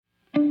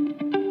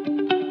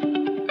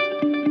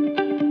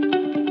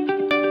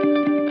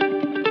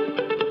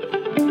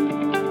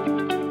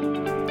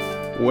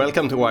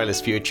Welcome to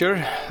Wireless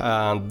Future.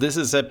 This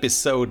is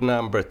episode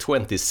number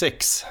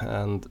 26,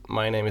 and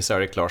my name is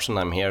Erik Larsson.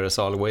 I'm here as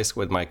always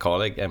with my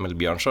colleague Emil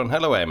Björnsson.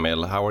 Hello,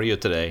 Emil. How are you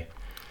today?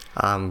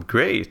 I'm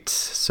great.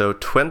 So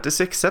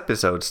 26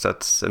 episodes,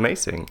 that's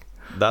amazing.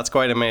 That's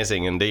quite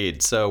amazing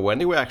indeed. So when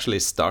did we actually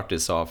start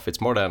this off?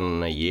 It's more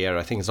than a year.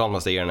 I think it's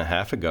almost a year and a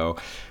half ago.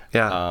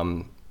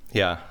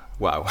 Yeah.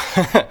 Wow.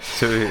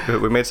 So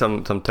we made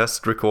some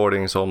test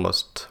recordings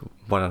almost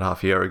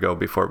 1.5 years ago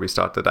before we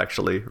started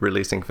actually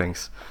releasing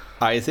things.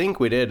 I think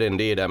we did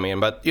indeed.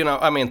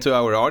 To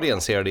our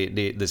audience here,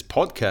 this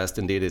podcast,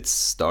 indeed, it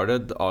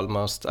started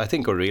almost, I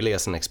think, really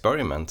as an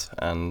experiment.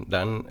 And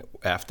then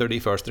after the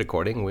first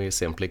recording, we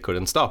simply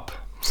couldn't stop.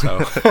 So,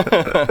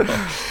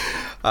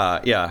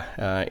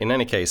 in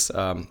any case,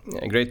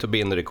 great to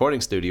be in the recording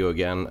studio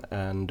again.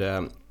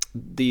 And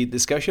the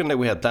discussion that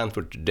we had planned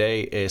for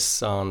today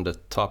is on the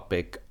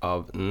topic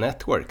of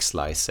network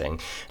slicing.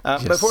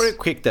 Yes. Before we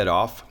kick that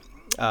off,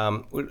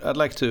 I'd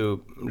like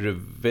to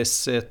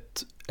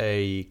revisit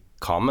a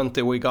comment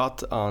that we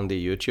got on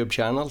the YouTube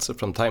channel. So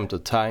from time to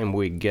time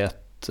we get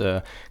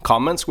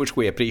comments, which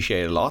we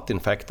appreciate a lot. In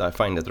fact, I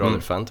find it rather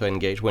fun to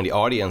engage when the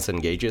audience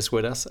engages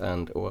with us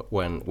and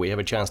when we have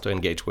a chance to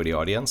engage with the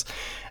audience.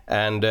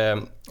 And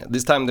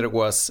this time there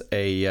was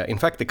in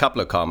fact, a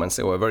couple of comments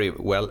that were very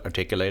well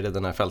articulated,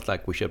 and I felt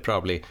like we should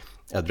probably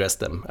address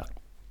them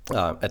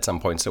at some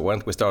point. So why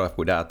don't we start off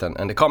with that?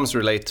 And the comments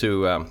relate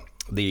to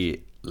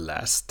the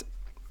last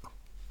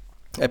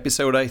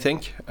episode, I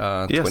think,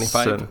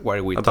 25,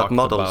 where we talked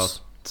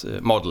about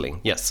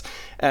modeling. Yes.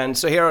 And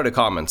so here are the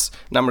comments.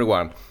 Number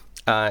one,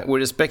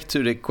 with respect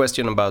to the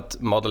question about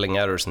modeling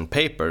errors in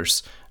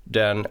papers,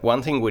 then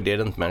one thing we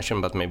didn't mention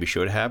but maybe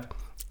should have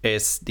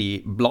is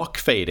the block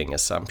fading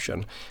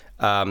assumption,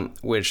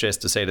 which is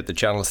to say that the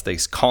channel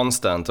stays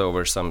constant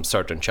over some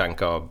certain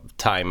chunk of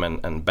time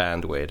and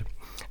bandwidth.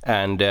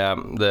 And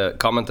the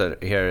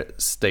commenter here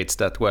states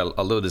that, well,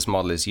 although this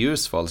model is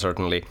useful,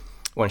 certainly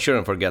one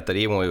shouldn't forget that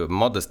even with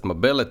modest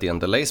mobility and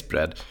delay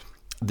spread,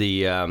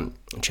 the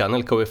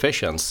channel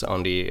coefficients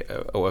on the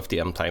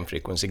OFDM time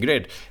frequency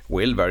grid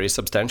will vary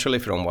substantially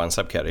from one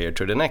subcarrier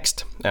to the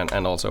next,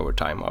 and also over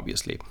time,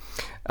 obviously.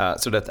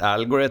 So that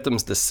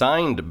algorithms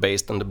designed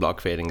based on the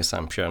block fading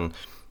assumption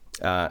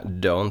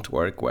don't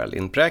work well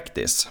in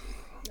practice.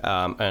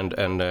 And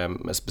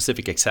a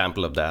specific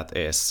example of that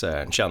is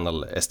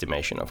channel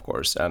estimation, of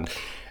course. And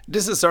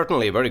this is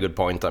certainly a very good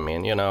point.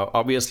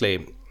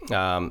 Obviously,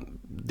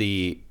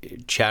 the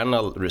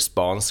channel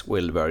response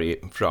will vary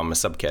from a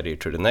subcarrier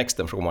to the next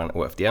and from one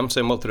OFDM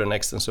symbol to the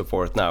next and so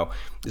forth. Now,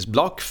 this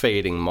block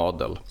fading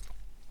model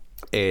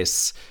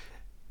is,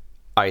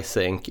 I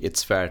think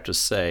it's fair to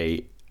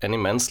say, an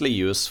immensely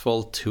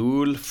useful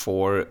tool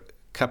for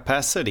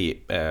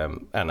capacity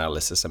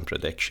analysis and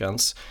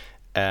predictions,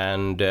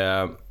 and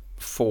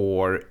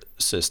for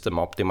system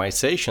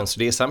optimization. So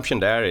the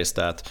assumption there is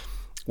that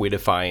we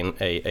define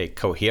a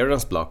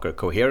coherence block or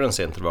coherence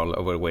interval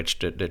over which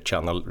the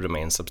channel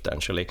remains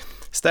substantially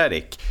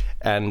static.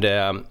 And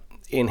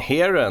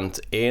inherent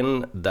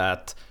in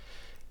that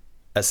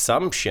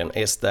assumption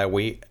is that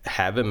we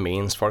have a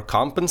means for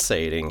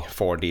compensating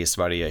for these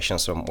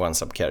variations from one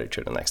subcarrier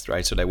to the next,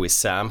 right? So that we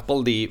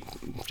sample the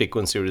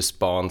frequency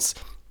response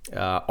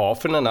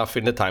often enough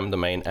in the time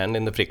domain and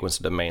in the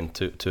frequency domain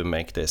to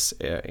make this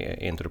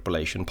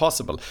interpolation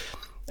possible.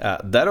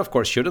 That, of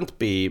course, shouldn't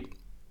be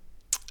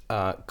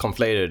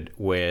conflated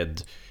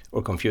with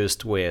or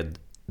confused with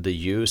the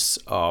use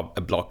of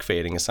a block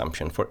fading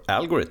assumption for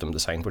algorithm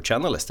design for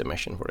channel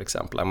estimation, for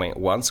example.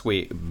 Once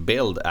we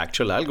build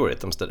actual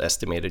algorithms that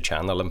estimate a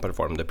channel and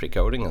perform the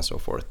precoding and so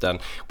forth, then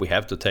we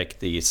have to take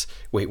these,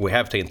 we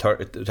have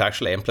to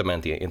actually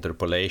implement the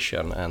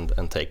interpolation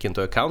and take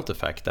into account the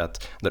fact that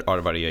there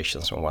are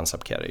variations from one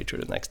subcarrier to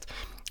the next.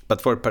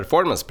 But for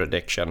performance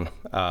prediction,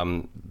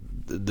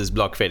 this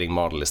block fading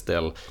model is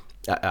still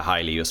a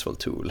highly useful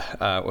tool.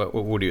 What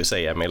would you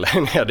say, Emil?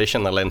 Any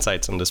additional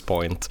insights on this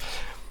point?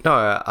 No,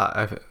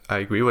 I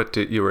agree with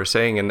what you were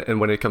saying.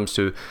 And when it comes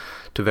to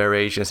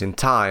variations in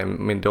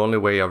time, the only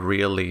way of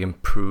really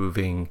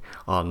improving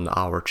on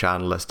our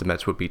channel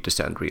estimates would be to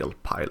send real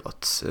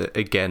pilots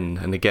again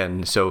and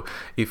again. So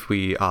if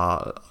we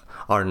are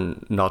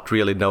not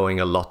really knowing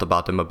a lot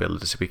about the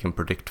mobilities, we can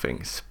predict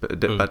things.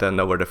 But then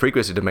over the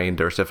frequency domain,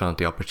 there's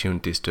definitely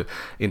opportunities to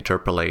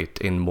interpolate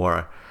in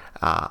more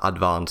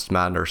advanced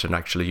manners and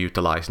actually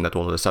utilizing that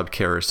all the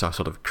subcarriers are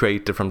sort of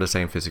created from the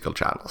same physical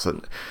channels,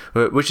 and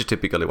which is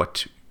typically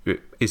what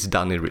is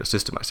done in real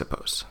system, I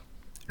suppose.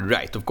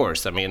 Right, of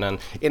course. And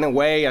in a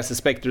way, I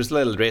suspect there's a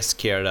little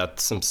risk here that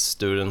some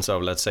students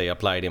of, let's say,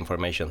 applied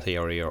information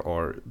theory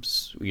or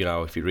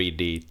if you read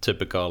the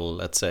typical,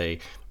 let's say,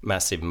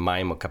 massive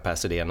MIMO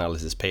capacity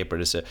analysis paper,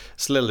 there's a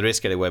little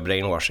risk that we're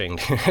brainwashing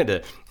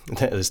the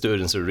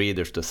students or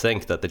readers to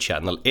think that the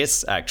channel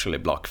is actually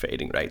block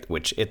fading, right?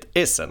 Which it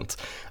isn't.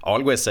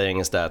 All we're saying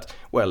is that,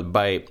 well,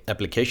 by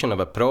application of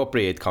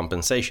appropriate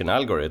compensation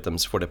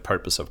algorithms for the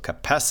purpose of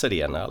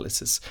capacity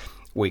analysis,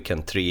 we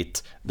can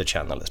treat the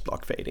channel as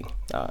block fading,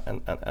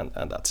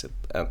 and that's it.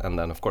 And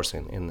then, of course,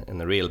 in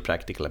the real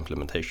practical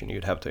implementation,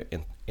 you'd have to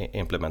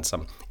implement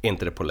some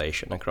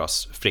interpolation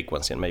across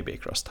frequency and maybe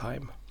across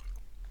time.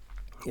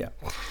 Yeah.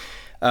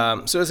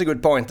 So that's a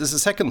good point. This is a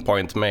second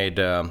point made,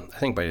 I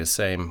think, by the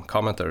same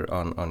commenter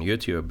on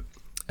YouTube,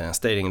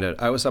 stating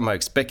that I was somehow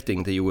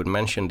expecting that you would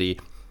mention the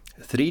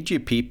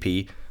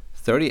 3GPP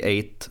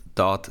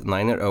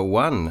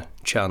 38.901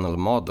 channel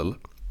model,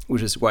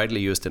 which is widely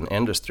used in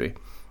industry.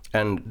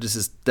 And this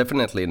is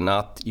definitely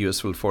not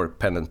useful for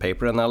pen and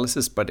paper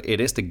analysis, but it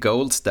is the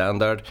gold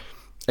standard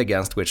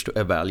against which to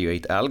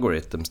evaluate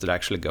algorithms that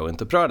actually go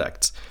into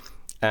products.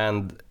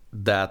 And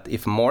that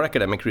if more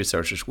academic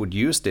researchers would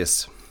use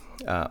this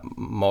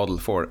model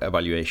for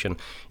evaluation,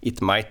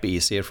 it might be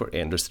easier for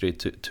industry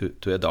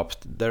to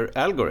adopt their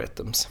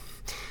algorithms.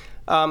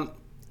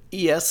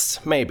 Yes,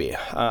 maybe.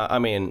 I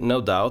mean, no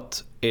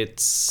doubt,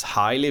 it's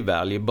highly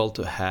valuable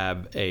to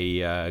have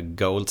a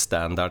gold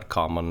standard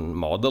common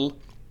model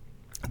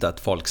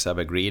that folks have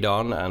agreed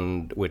on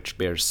and which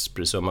bears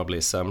presumably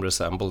some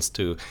resemblance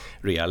to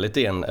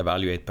reality and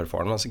evaluate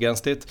performance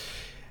against it.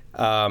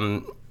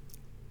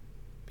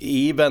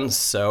 Even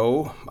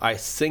so, I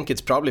think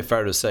it's probably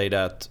fair to say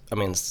that, I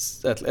mean,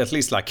 at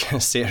least like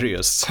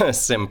serious,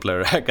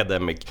 simpler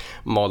academic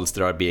models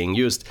that are being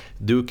used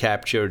do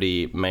capture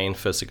the main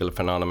physical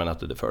phenomena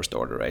to the first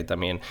order, right? I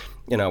mean,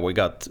 we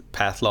got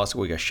path loss,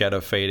 we got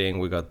shadow fading,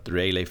 we got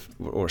Rayleigh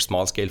or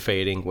small scale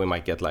fading, we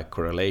might get like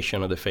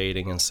correlation of the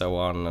fading and so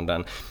on. And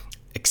then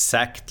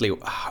exactly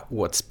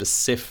what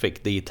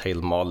specific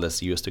detailed model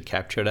is used to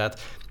capture that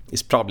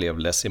is probably of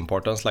less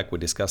importance, like we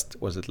discussed,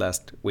 was it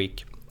last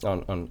week?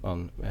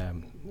 On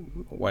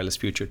Wireless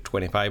Future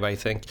 25, I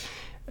think.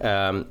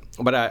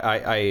 But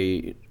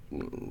I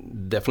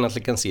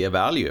definitely can see a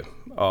value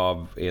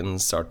of, in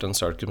certain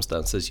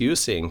circumstances,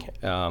 using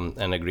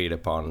an agreed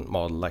upon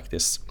model like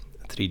this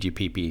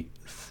 3GPP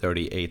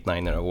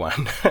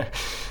 38901.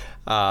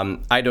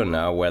 I don't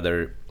know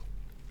whether,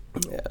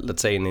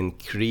 let's say, an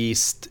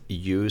increased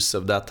use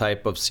of that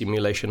type of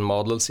simulation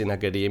models in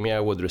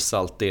academia would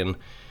result in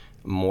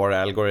more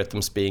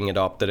algorithms being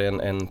adopted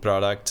in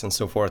products and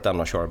so forth. I'm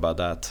not sure about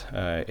that.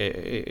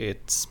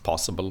 It's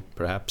possible,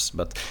 perhaps.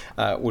 But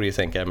what do you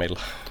think, Emil?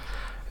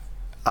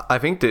 I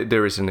think that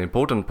there is an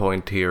important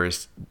point here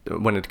is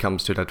when it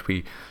comes to that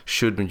we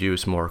should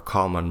use more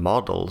common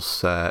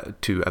models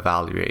to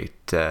evaluate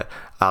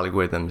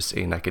algorithms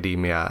in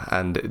academia.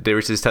 And there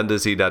is this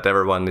tendency that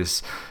everyone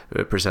is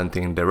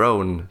presenting their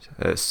own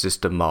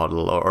system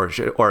model or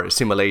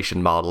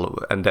simulation model.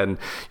 And then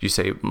you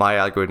say, my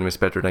algorithm is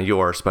better than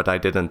yours, but I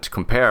didn't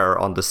compare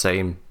on the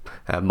same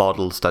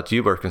models that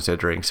you were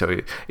considering.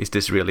 So is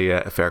this really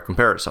a fair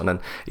comparison?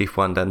 And if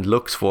one then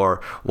looks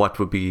for what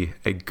would be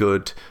a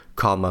good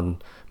common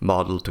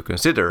model to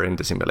consider in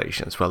the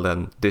simulations, well,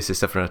 then this is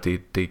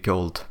definitely the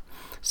gold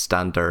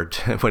standard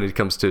when it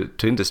comes to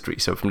industry.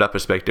 So from that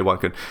perspective, one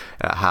could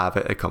have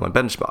a common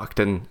benchmark.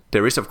 Then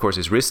there is, of course,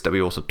 this risk that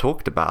we also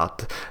talked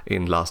about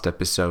in last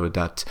episode,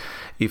 that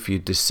if you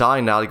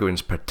design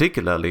algorithms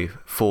particularly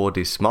for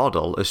this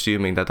model,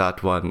 assuming that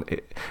that one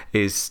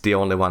is the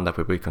only one that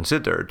will be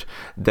considered,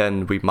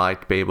 then we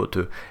might be able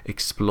to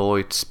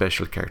exploit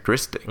special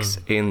characteristics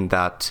in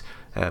that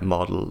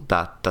model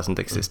that doesn't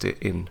exist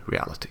in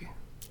reality.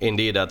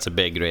 Indeed, that's a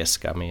big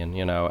risk. I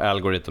mean,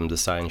 algorithm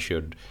design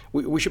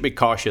we should be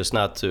cautious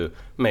not to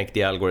make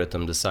the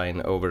algorithm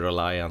design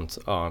over-reliant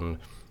on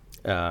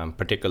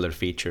particular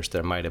features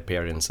that might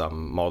appear in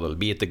some model,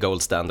 be it the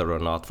gold standard or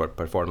not for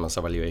performance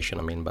evaluation.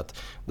 I mean, but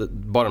the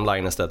bottom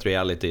line is that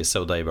reality is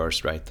so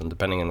diverse, right? And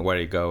depending on where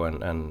you go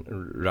and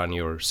run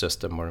your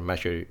system or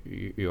measure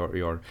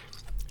your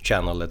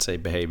channel, let's say,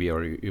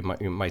 behavior,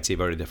 you might see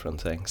very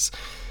different things.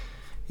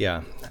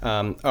 Yeah.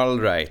 All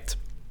right.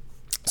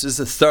 So this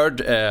is the third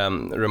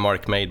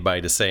remark made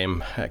by the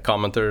same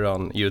commenter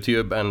on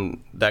YouTube,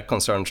 and that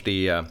concerns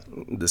the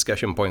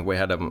discussion point we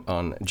had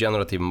on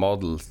generative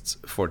models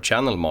for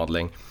channel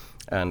modeling.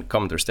 And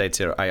commenter states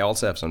here, I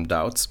also have some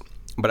doubts,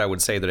 but I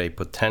would say that a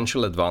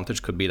potential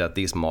advantage could be that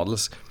these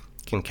models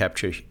can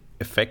capture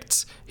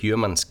effects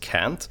humans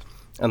can't,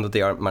 and that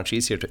they are much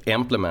easier to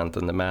implement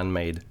than the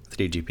man-made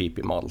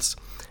 3GPP models.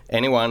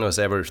 Anyone who has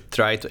ever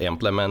tried to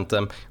implement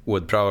them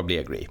would probably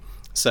agree.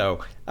 So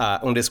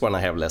on this one,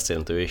 I have less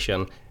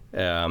intuition.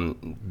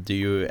 Do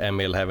you,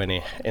 Emil, have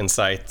any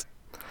insight?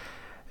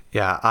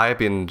 Yeah, I've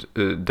been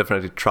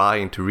definitely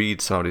trying to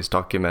read some of these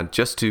documents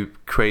just to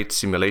create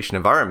simulation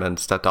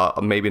environments that are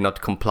maybe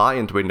not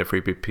compliant with the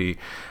 3GPP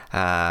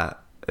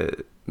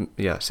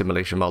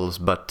simulation models,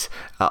 but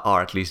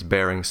are at least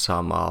bearing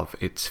some of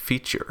its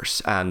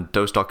features. And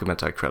those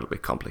documents are incredibly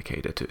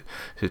complicated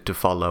to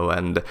follow.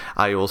 And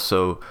I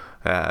also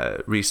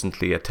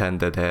recently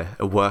attended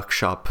a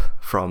workshop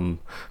from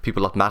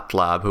people at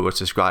MATLAB who was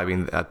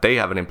describing that they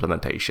have an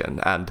implementation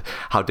and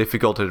how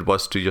difficult it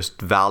was to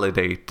just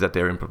validate that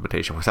their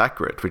implementation was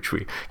accurate, which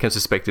we can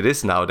suspect it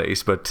is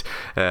nowadays. But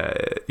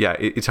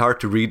it's hard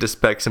to read the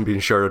specs and be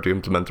sure to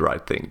implement the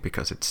right thing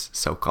because it's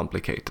so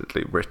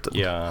complicatedly written.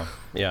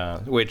 Yeah,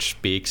 which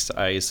speaks,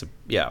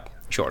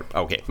 sure.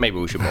 Okay, maybe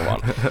we should move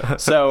on.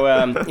 So,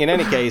 in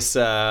any case,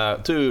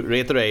 to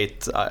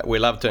reiterate, we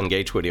love to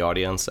engage with the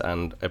audience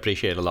and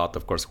appreciate a lot,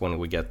 of course, when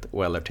we get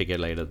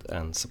well-articulated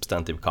and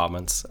substantive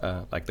comments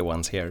like the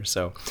ones here.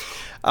 So,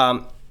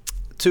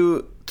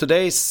 to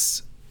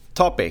today's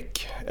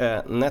topic,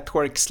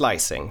 network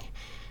slicing.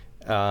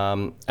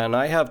 And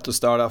I have to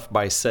start off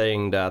by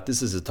saying that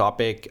this is a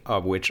topic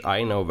of which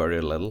I know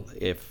very little,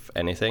 if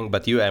anything,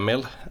 but you,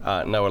 Emil,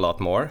 know a lot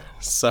more.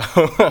 So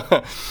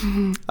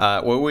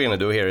what we're going to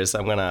do here is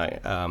I'm going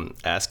to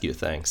ask you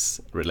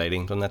things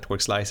relating to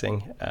network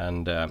slicing,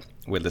 and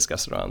we'll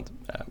discuss around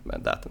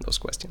that and those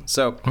questions.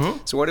 So,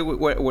 so where do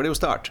we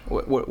start?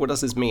 What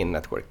does this mean,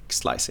 network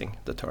slicing,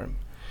 the term?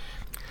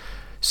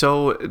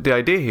 So the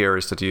idea here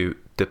is that you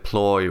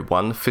deploy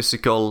one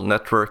physical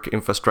network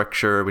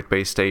infrastructure with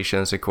base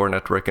stations and core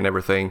network and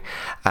everything,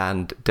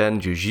 and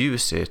then you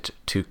use it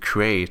to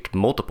create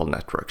multiple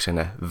networks in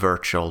a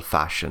virtual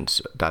fashion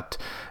so that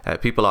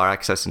people are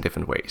accessed in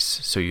different ways.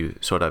 So you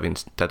sort of,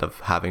 instead of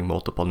having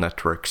multiple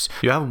networks,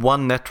 you have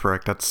one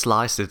network that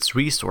slices its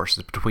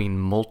resources between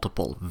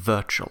multiple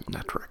virtual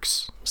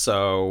networks.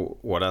 So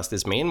what does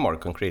this mean more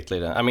concretely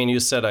then? I mean,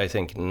 you said, I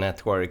think,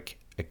 network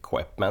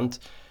equipment.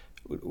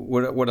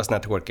 What does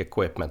network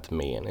equipment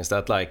mean? Is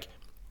that like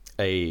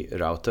a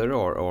router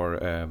or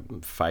a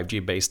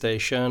 5G base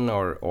station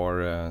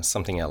or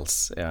something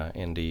else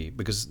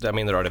because I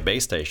mean there are the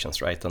base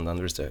stations, right? And then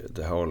there's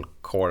the whole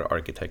core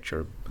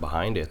architecture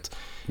behind it,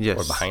 yes,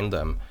 or behind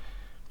them.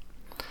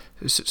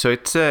 So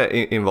it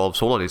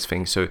involves all of these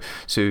things. So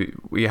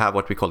we have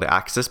what we call the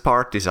access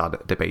part. These are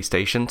the base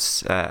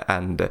stations,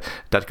 and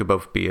that could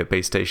both be a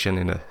base station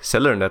in a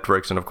cellular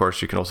networks, and of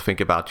course you can also think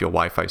about your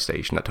Wi-Fi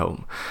station at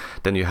home.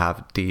 Then you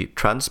have the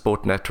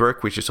transport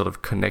network, which is sort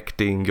of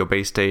connecting your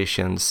base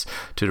stations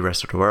to the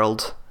rest of the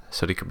world.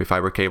 So there could be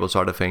fiber cables,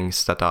 other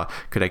things that are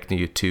connecting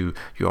you to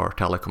your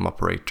telecom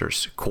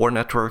operator's core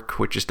network,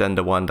 which is then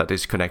the one that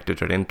is connected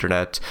to the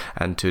internet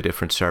and to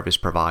different service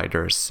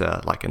providers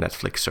like a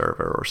Netflix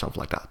server or something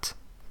like that.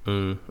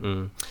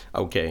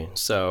 Okay,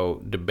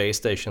 so the base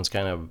stations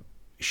kind of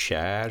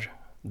share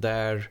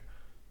their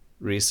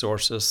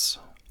resources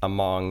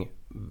among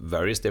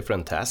various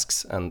different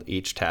tasks, and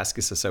each task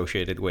is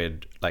associated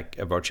with like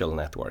a virtual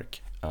network.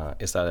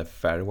 Is that a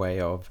fair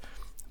way of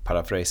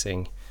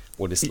paraphrasing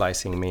what the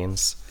slicing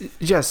means?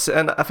 Yes,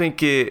 and I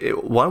think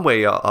one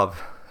way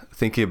of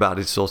thinking about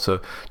it is also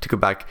to go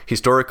back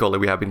historically.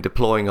 We have been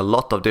deploying a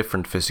lot of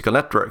different physical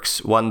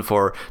networks, one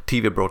for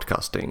TV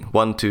broadcasting,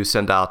 one to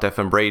send out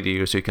FM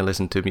radio so you can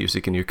listen to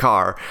music in your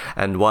car,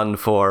 and one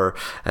for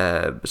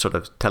sort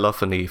of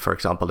telephony, for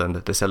example, and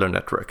the cellular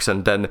networks.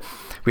 And then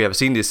we have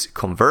seen this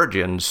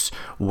convergence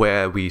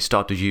where we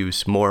start to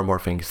use more and more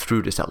things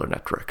through the cellular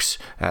networks.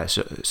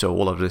 So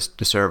all of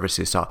the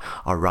services are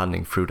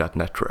running through that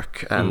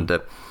network.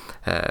 And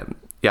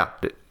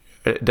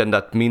then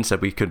that means that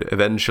we could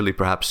eventually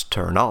perhaps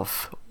turn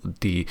off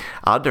the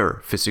other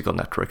physical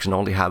networks and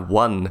only have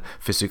one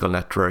physical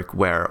network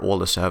where all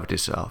the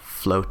services are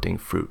floating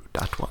through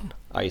that one.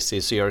 I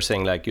see. So you're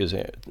saying like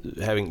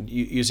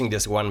using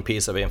this one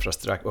piece of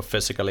infrastructure, of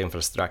physical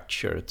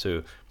infrastructure,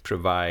 to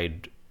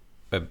provide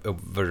a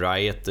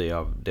variety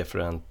of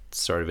different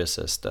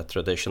services that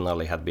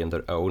traditionally had been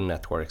their own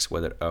networks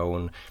with their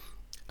own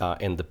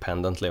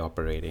independently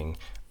operating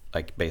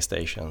like base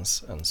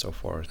stations and so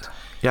forth.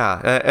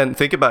 Yeah, and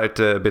think about it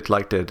a bit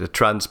like the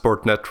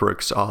transport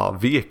networks are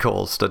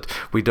vehicles, that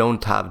we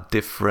don't have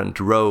different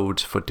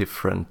roads for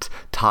different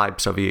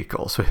types of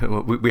vehicles.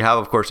 We have,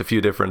 of course, a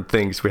few different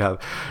things. We have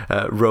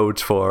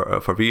roads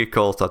for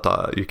vehicles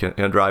that you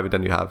can drive, and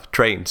then you have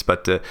trains.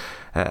 But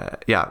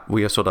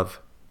we are sort of,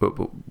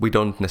 we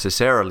don't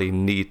necessarily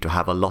need to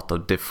have a lot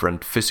of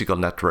different physical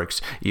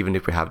networks, even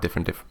if we have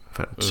different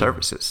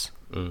services.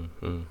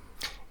 Mm-hmm.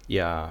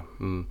 Yeah.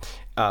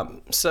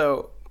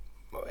 So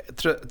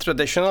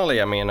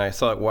traditionally, I mean, I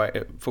thought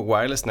for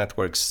wireless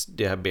networks,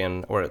 they have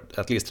been, or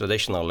at least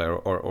traditionally,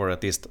 or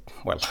at least,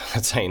 well,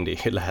 let's say in the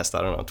last,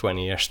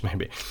 20 years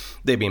maybe,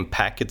 they've been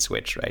packet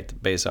switched, right,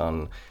 based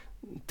on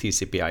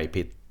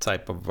TCP/IP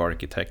type of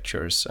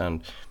architectures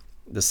and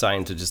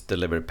designed to just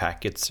deliver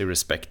packets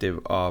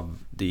irrespective of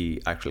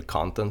the actual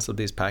contents of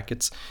these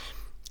packets.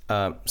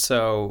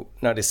 So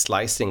now this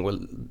slicing,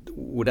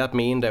 would that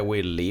mean that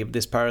we leave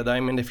this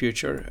paradigm in the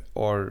future,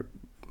 or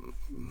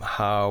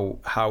how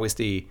is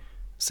the,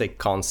 say,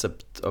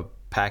 concept of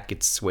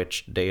packet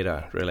switch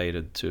data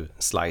related to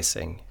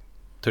slicing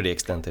to the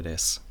extent it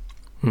is?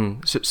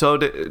 So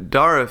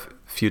there are a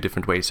few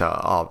different ways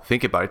of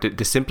thinking about it.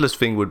 The simplest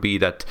thing would be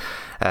that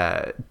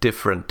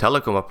different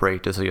telecom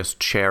operators are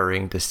just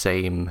sharing the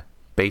same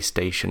base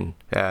station.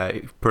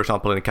 For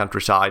example, in the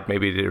countryside,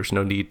 maybe there's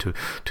no need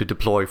to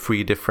deploy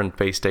 3 different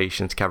base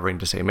stations covering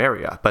the same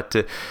area. But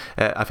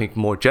I think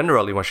more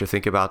generally, one should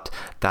think about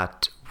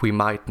that we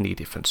might need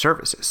different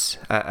services.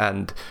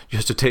 And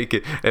just to take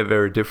a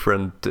very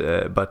different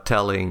but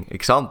telling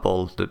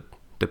example,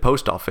 the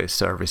post office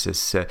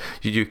services,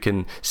 you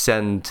can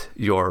send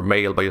your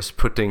mail by just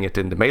putting it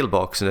in the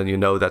mailbox, and then you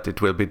know that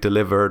it will be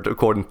delivered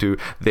according to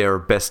their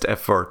best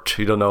effort.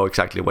 You don't know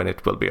exactly when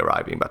it will be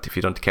arriving, but if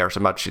you don't care so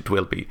much, it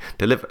will be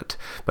delivered.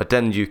 But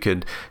then you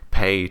could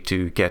pay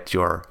to get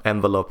your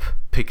envelope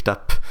picked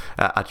up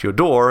at your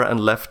door and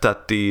left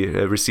at the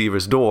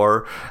receiver's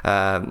door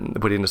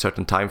within a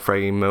certain time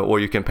frame, or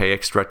you can pay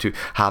extra to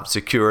have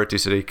security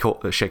so they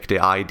check the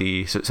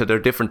ID. So there are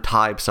different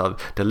types of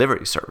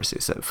delivery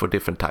services for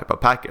different type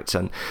of packets,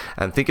 and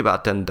think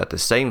about then that the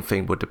same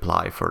thing would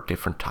apply for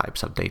different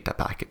types of data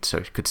packets. So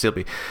it could still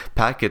be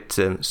packet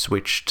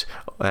switched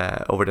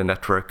over the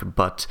network,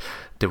 but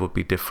there would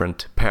be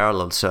different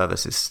parallel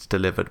services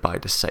delivered by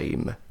the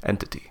same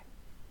entity.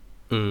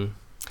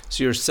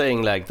 So you're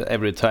saying like that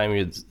every time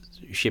you'd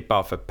ship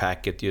off a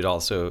packet, you'd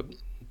also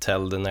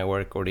tell the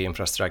network or the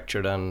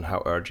infrastructure then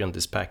how urgent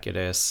this packet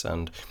is,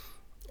 and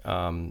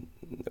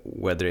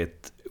whether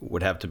it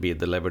would have to be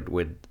delivered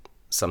with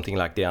something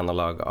like the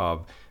analog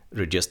of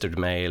registered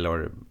mail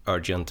or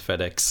urgent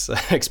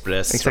FedEx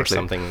Express or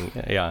something.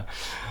 Yeah.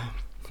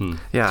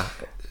 Yeah.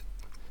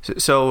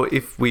 So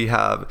if we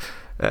have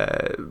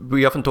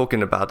we often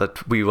talking about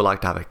that we would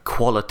like to have a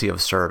quality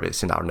of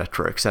service in our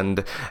networks,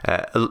 and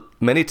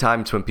many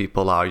times when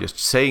people are just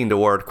saying the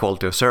word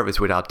quality of service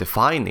without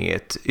defining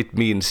it, it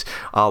means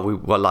we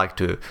would like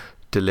to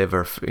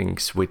deliver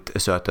things with a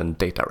certain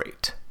data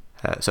rate,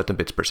 certain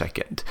bits per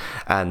second,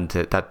 and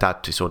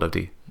that is sort of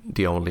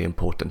the only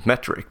important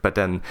metric. But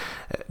then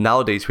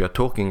nowadays we are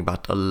talking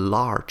about a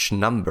large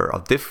number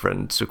of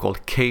different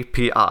so-called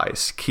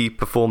KPIs, key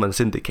performance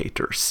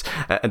indicators,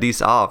 and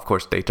these are of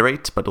course data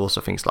rates, but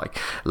also things like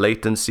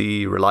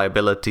latency,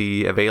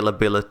 reliability,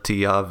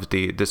 availability of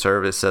the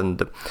service,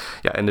 and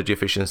energy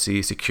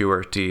efficiency,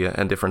 security,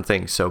 and different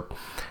things. So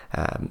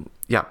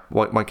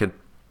one can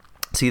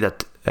see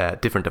that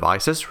different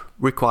devices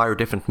require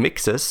different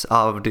mixes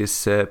of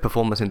these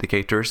performance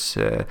indicators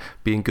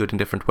being good in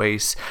different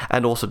ways,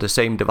 and also the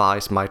same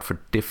device might, for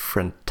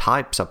different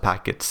types of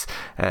packets,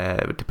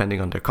 depending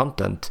on their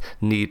content,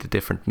 need a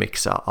different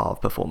mix of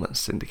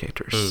performance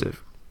indicators.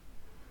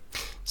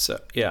 So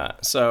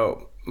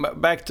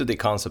back to the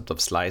concept of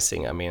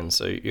slicing. I mean,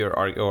 so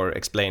you're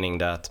explaining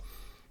that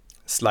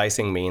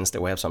slicing means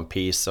that we have some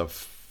piece of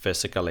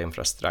physical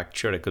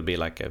infrastructure. It could be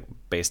like a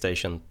base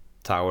station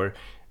tower,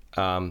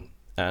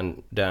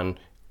 and then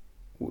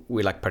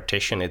we like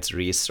partition its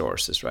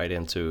resources right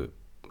into,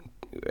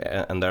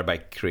 and thereby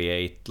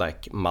create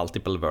like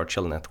multiple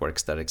virtual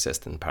networks that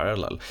exist in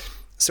parallel.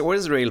 So what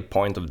is the real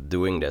point of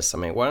doing this? I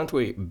mean, why don't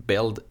we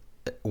build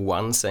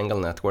one single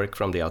network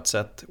from the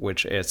outset,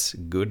 which is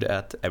good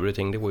at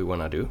everything that we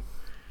want to do?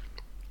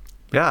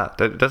 Yeah,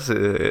 that's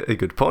a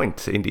good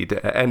point indeed.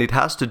 And it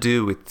has to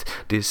do with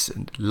this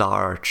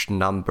large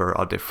number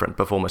of different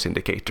performance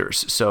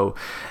indicators. So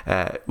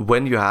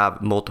when you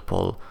have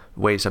multiple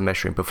ways of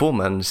measuring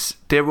performance,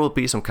 there will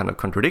be some kind of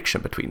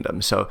contradiction between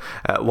them. So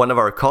one of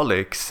our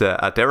colleagues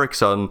at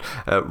Ericsson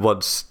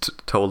once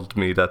told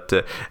me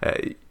that,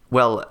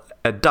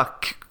 a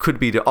duck could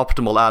be the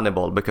optimal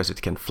animal because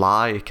it can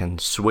fly, it can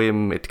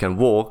swim, it can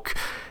walk,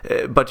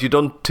 but you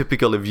don't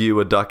typically view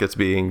a duck as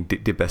being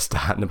the best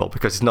animal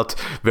because it's not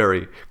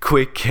very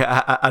quick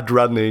at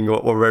running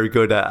or very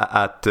good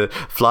at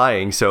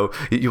flying. So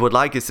you would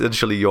like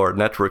essentially your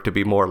network to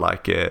be more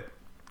like a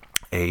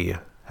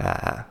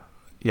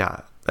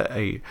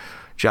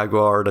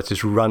jaguar that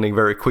is running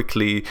very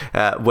quickly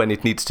when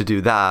it needs to do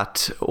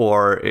that,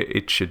 or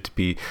it should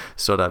be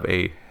sort of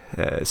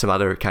some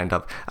other kind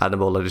of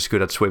animal that is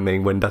good at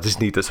swimming when that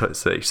is needed, so to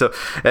say.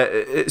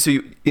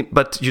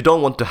 But you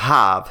don't want to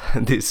have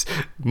these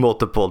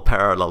multiple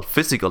parallel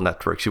physical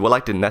networks. You would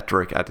like the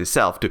network at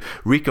itself to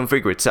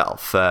reconfigure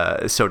itself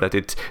so that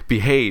it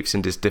behaves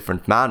in these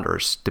different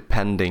manners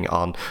depending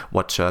on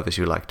what service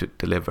you like to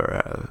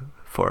deliver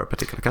for a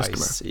particular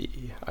customer.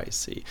 I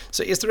see.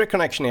 So is there a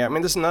connection here? I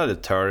mean, there's another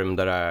term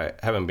that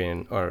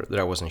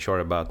I wasn't sure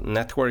about: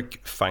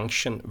 network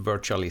function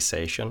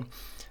virtualization.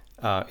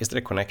 Is there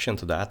a connection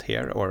to that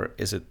here, or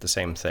is it the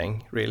same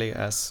thing really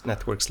as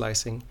network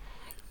slicing?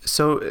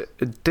 So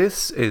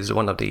this is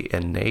one of the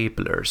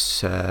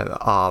enablers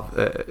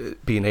of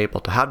being able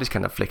to have this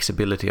kind of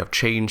flexibility of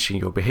changing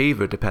your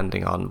behavior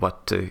depending on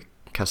what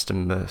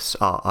customers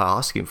are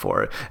asking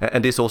for.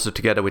 And this also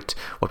together with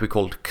what we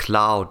call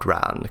Cloud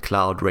RAN,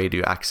 Cloud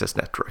Radio Access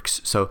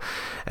Networks. So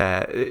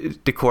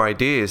the core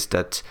idea is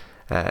that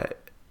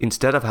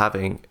instead of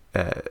having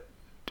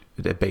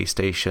the base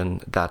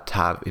station that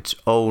have its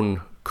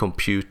own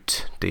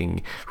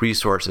computing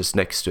resources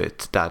next to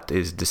it that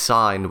is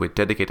designed with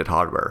dedicated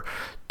hardware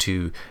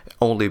to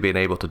only being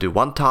able to do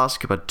one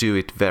task but do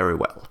it very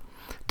well,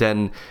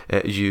 then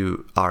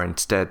you are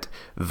instead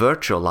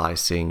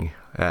virtualizing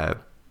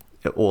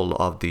all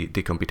of the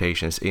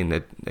computations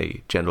in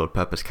a general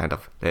purpose kind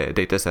of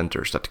data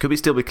centers that could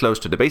still be close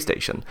to the base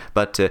station,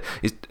 but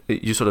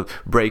you sort of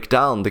break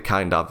down the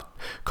kind of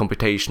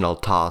computational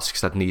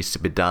tasks that needs to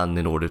be done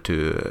in order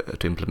to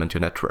implement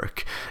your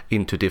network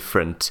into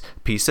different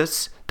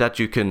pieces that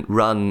you can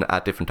run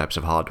at different types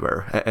of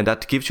hardware. And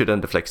that gives you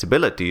then the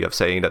flexibility of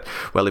saying that,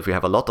 well, if we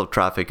have a lot of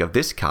traffic of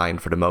this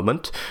kind for the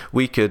moment,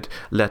 we could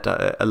let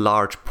a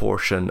large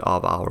portion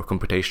of our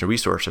computational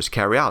resources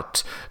carry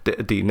out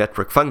the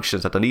network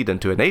functions that are needed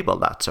to enable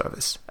that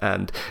service.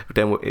 And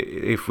then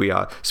if we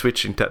are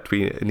switching that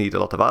we need a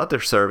lot of other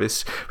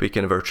service, we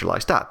can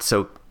virtualize that.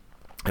 So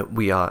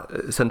we are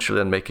essentially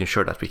then making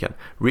sure that we can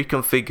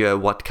reconfigure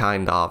what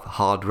kind of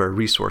hardware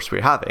resource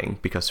we're having,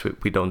 because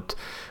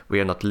we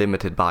are not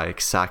limited by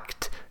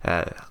exact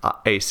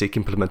ASIC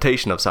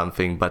implementation of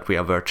something, but we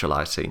are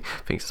virtualizing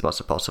things as much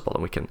as possible,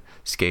 and we can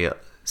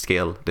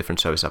scale different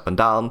services up and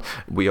down.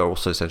 We are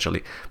also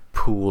essentially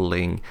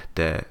pooling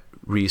the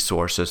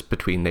resources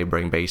between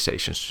neighboring base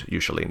stations,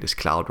 usually in this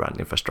cloud run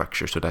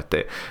infrastructure, so that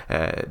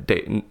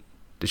they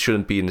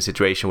shouldn't be in a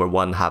situation where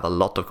one have a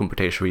lot of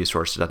computational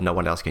resources that no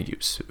one else can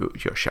use.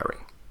 You're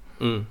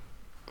sharing.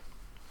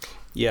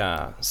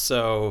 Yeah,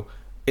 so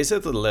is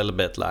it a little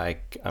bit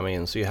like,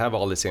 so you have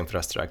all this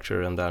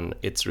infrastructure and then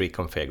it's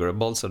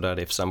reconfigurable, so that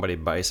if somebody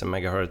buys a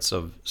megahertz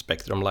of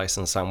spectrum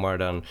license somewhere,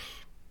 then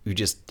you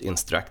just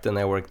instruct the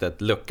network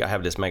that, look, I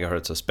have this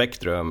megahertz of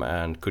spectrum,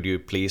 and could you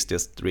please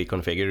just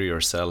reconfigure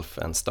yourself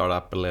and start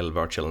up a little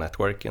virtual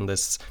network in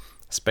this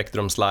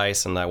spectrum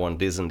slice, and I want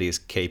these and these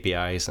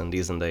KPIs and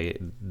these and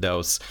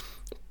those,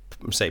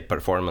 say,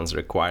 performance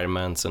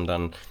requirements, and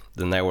then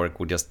the network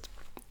would just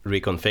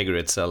reconfigure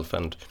itself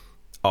and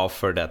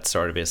offer that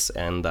service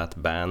and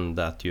that band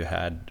that you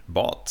had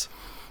bought.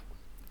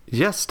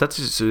 Yes, that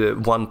is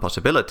one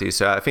possibility.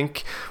 So I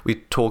think we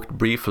talked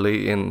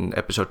briefly in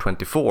episode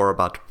 24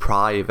 about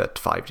private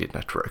 5G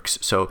networks.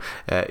 So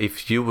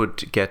if you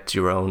would get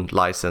your own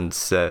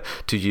license to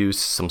use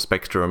some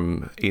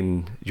spectrum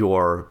in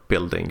your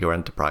building, your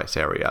enterprise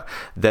area,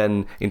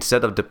 then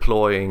instead of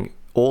deploying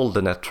all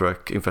the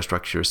network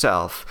infrastructure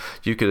yourself,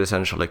 you could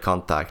essentially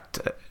contact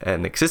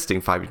an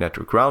existing 5G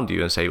network around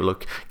you and say,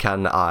 look,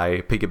 can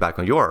I piggyback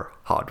on your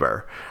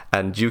hardware?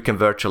 And you can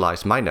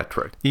virtualize my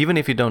network, even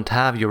if you don't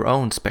have your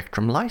own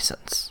spectrum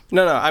license.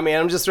 No,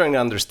 I'm just trying to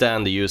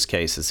understand the use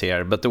cases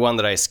here, but the one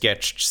that I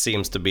sketched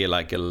seems to be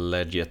like a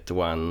legit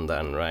one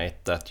then,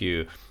 right? That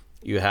you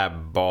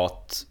have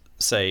bought,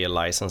 say, a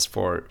license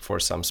for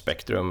some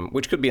spectrum,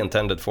 which could be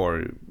intended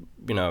for,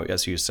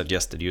 as you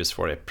suggested, use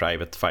for a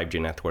private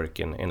 5G network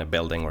in a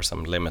building or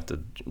some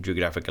limited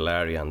geographical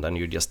area, and then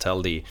you just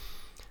tell the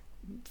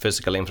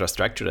physical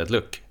infrastructure that,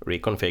 look,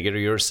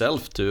 reconfigure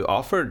yourself to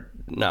offer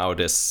now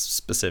this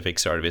specific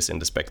service in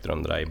the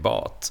spectrum that I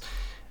bought.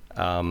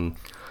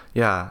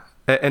 Yeah,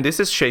 and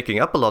this is shaking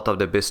up a lot of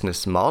the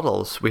business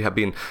models. We have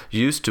been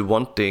used to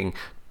wanting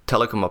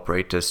telecom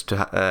operators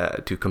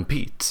to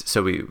compete.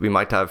 So we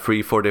might have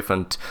 3-4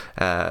 different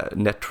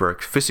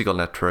physical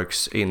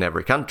networks in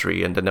every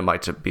country, and then there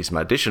might be some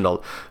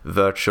additional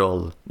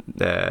virtual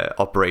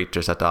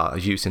operators that are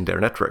using their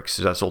networks.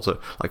 So that's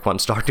also like one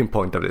starting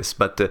point of this.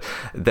 But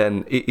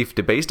then if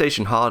the base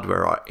station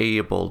hardware are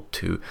able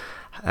to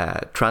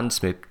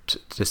transmit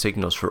the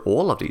signals for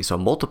all of these or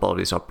multiple of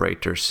these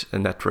operators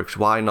and networks,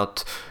 why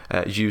not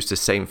use the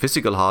same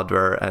physical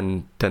hardware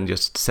and then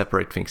just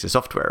separate things in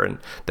software? And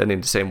then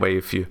in the same way,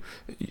 if you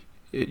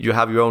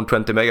have your own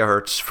 20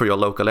 megahertz for your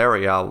local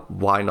area,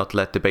 why not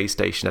let the base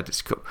station that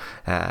is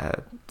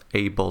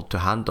able to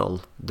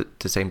handle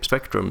the same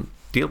spectrum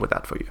deal with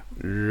that for you?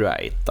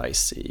 Right, I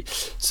see.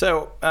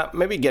 So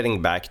maybe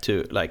getting back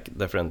to like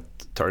different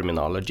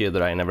terminology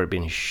that I never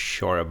been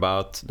sure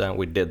about. Then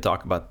we did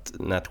talk about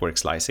network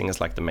slicing as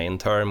like the main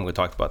term. We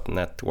talked about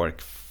network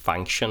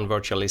function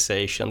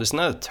virtualization. There's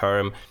another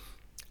term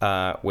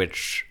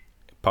which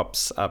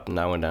pops up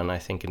now and then, I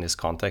think, in this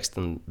context,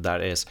 and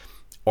that is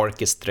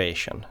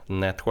orchestration,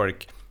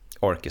 network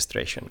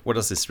orchestration. What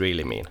does this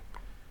really mean?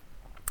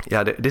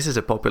 Yeah, this is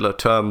a popular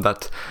term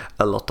that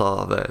a lot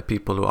of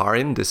people who are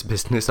in this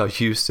business are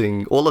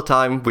using all the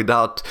time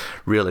without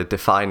really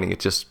defining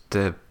it, just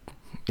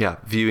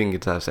viewing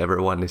it as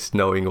everyone is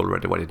knowing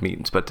already what it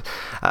means. But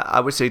I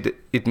would say that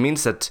it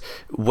means that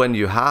when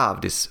you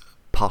have this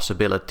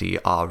possibility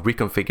of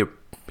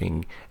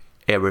reconfiguring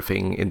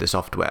everything in the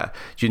software,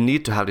 you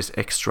need to have this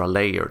extra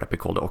layer that we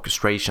call the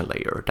orchestration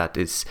layer that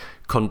is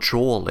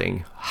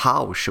controlling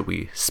how should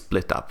we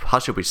split up, how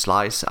should we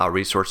slice our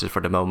resources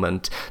for the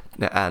moment,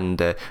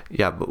 and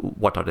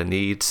what are the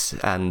needs,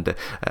 and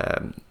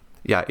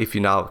if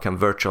you now can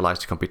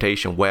virtualize the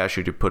computation, where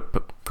should you put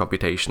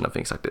computation and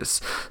things like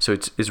this. So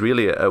it's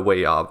really a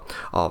way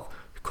of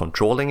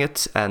controlling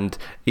it. And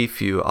if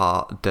you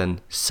are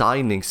then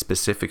signing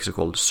specific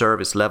so-called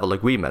service level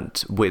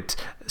agreement with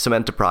some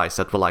enterprise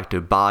that would like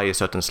to buy a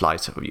certain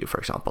slice of you, for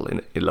example,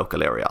 in a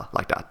local area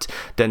like that,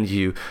 then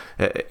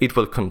it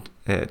will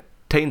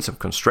contain some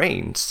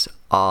constraints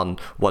on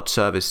what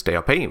service they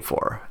are paying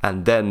for.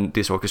 And then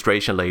this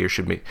orchestration layer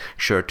should be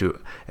sure to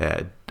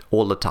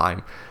all the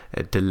time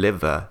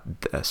deliver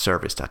the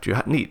service that you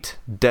need.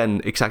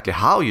 Then exactly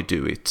how you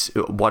do it,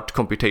 what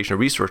computational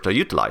resources are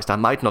utilized, that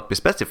might not be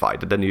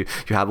specified. Then you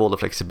have all the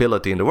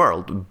flexibility in the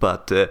world,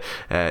 but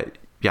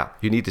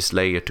you need this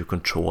layer to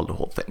control the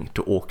whole thing,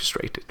 to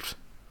orchestrate it.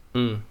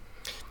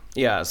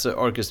 Yeah, so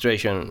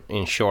orchestration,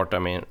 in short, I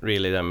mean,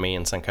 really that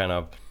means some kind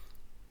of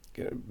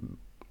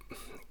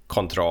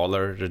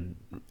controller that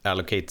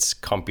allocates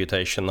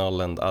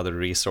computational and other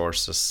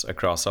resources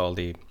across all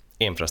the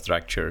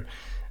infrastructure,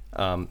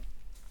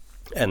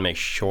 and make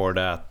sure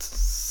that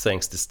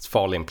things just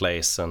fall in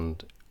place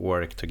and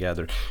work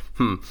together.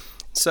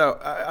 So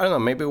I don't know,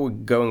 maybe we're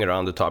going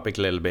around the topic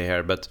a little bit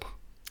here, but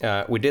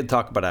we did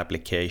talk about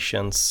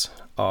applications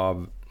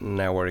of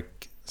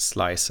network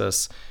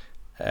slices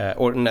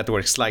or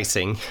network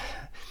slicing,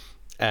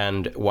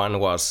 and one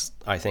was,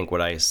 I think,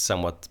 what I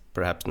somewhat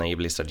perhaps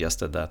naively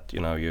suggested, that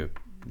you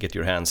get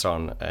your hands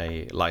on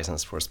a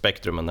license for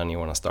Spectrum and then you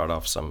want to start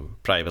off some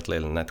private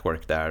little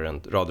network there,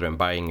 and rather than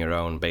buying your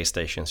own base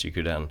stations, you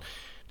could then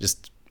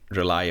just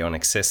rely on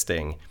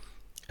existing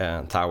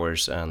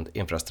towers and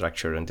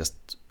infrastructure and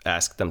just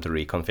ask them to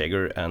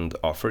reconfigure and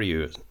offer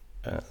you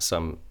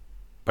some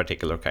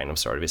particular kind of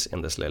service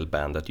in this little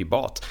band that you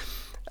bought.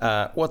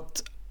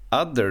 What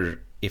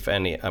other, if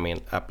any, I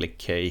mean,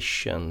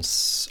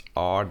 applications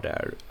are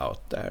there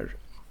out there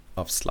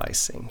of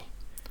slicing?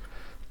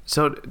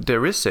 So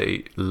there is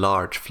a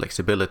large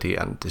flexibility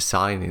and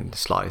designing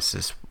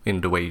slices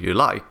in the way you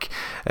like.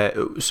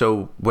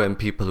 So when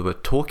people were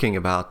talking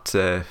about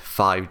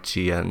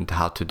 5G and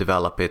how to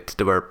develop it,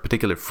 there were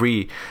particular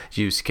three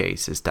use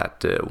cases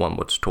that one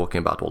was talking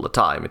about all the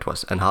time. It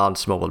was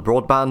enhanced mobile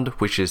broadband,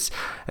 which is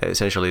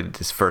essentially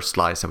this first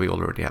slice that we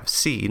already have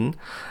seen.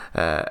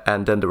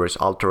 And then there was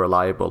ultra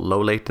reliable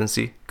low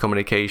latency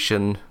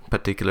communication,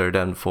 particularly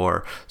then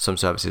for some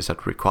services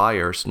that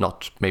requires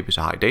not maybe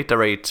so high data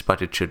rates,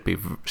 but it should be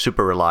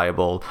super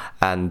reliable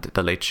and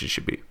the latency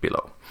should be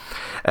below.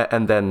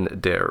 And then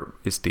there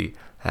is the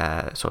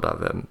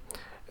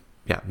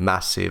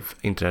massive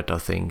Internet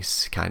of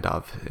Things kind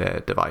of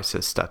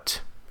devices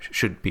that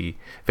should be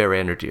very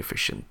energy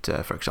efficient,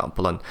 for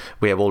example. And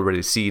we have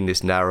already seen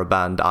this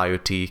narrowband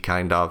IoT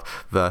kind of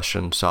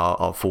versions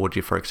of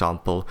 4G, for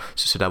example.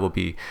 So that would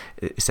be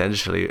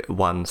essentially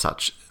one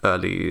such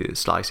early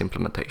slice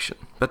implementation.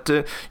 But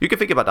you can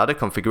think about other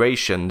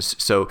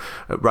configurations. So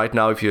right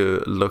now, if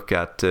you look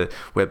at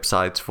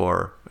websites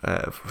for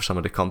some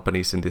of the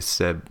companies in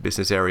this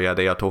business area,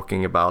 they are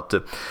talking about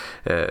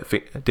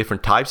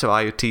different types of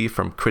IoT,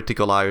 from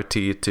critical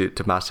IoT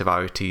to massive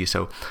IoT.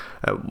 So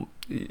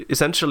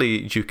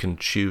essentially, you can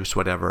choose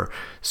whatever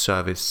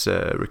service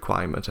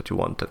requirements that you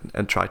want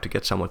and try to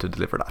get someone to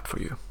deliver that for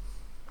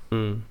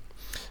you.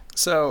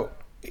 So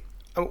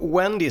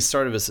when these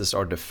services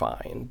are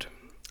defined,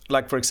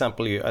 like for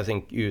example, I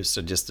think you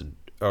suggested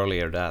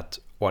earlier that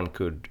one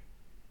could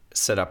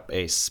set up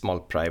a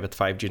small private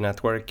 5G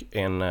network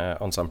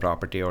on some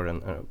property or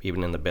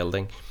even in the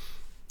building,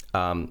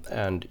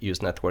 and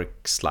use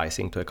network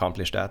slicing to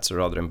accomplish that. So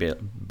rather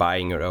than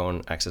buying your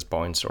own access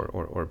points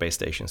or base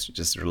stations, you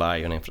just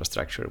rely on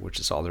infrastructure which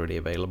is already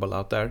available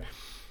out there.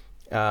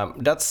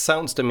 That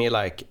sounds to me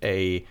like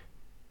a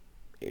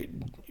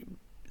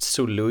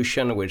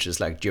solution which is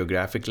like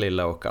geographically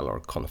local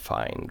or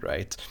confined,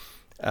 right?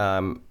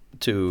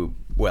 To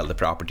the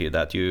property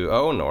that you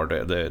own, or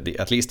the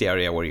at least the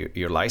area where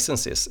your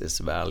license is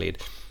valid.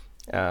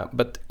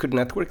 But could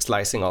network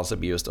slicing also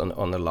be used on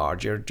a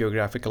larger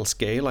geographical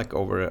scale, like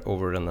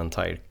over an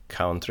entire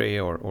country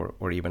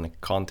or even a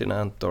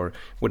continent? Or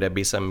would there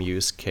be some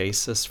use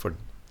cases for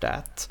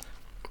that?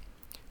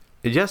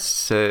 Yes.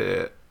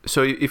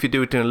 So if you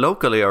do it in a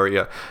local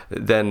area,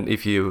 then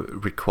if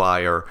you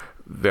require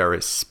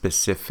very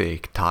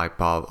specific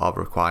type of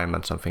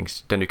requirements and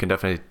things, then you can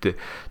definitely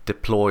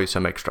deploy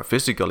some extra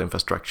physical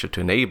infrastructure to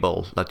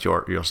enable that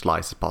your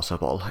slice is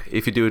possible.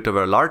 If you do it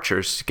over a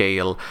larger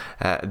scale,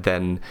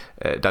 then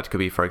that could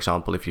be, for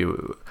example, if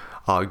you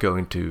are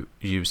going to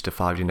use the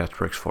 5G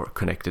networks for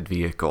connected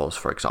vehicles,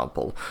 for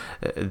example,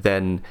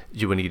 then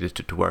you will need it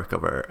to work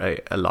over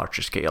a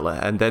larger scale.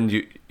 And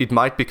then it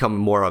might become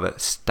more of a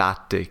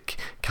static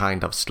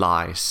kind of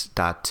slice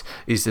that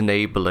is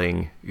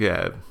enabling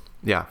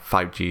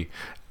 5G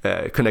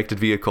connected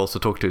vehicles to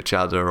talk to each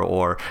other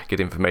or get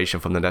information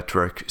from the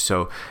network.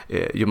 So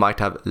you might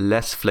have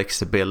less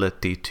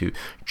flexibility to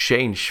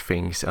change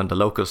things on the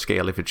local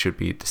scale if it should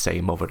be the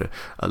same over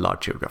a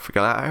large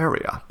geographical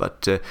area.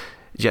 But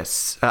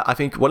yes, I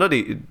think one of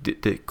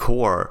the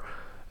core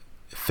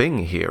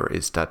thing here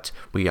is that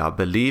we are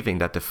believing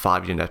that the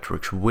 5G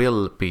networks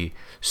will be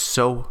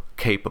so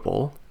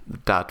capable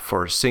that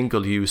for a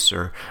single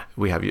user,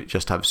 we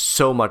just have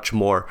so much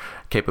more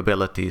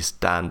capabilities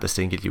than the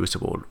single user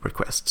will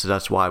request. So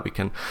that's why we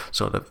can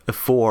sort of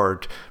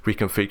afford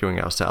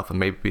reconfiguring ourselves and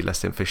maybe be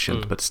less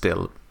efficient, but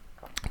still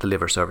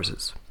deliver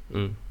services.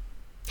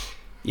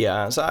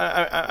 Yeah, so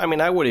I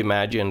mean, I would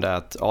imagine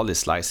that all this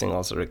slicing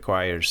also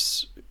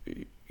requires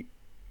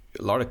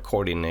a lot of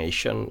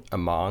coordination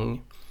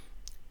among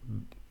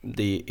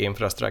the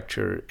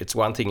infrastructure, it's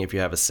one thing if you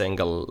have a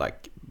single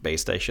like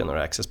base station or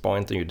access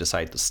point and you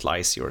decide to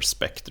slice your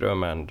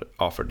spectrum and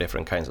offer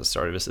different kinds of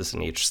services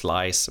in each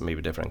slice,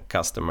 maybe different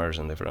customers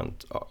and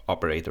different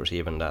operators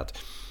even that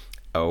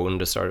own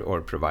the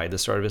or provide the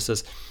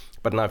services.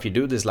 But now if you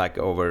do this like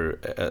over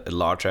a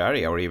large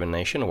area or even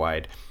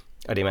nationwide,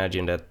 I'd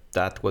imagine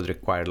that would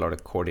require a lot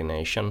of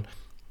coordination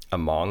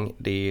among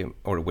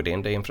or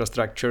within the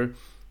infrastructure.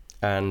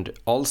 And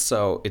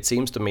also, it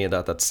seems to me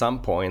that at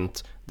some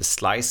point, the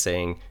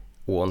slicing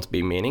won't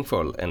be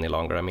meaningful any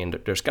longer. I mean,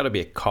 there's got to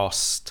be a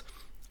cost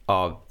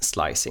of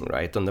slicing,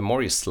 right? And the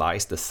more you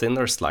slice, the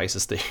thinner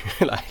slices that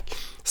you like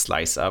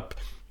slice up,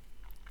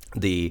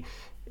 the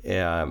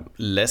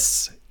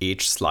less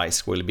each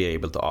slice will be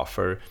able to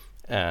offer,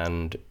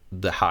 and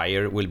the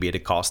higher will be the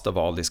cost of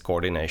all this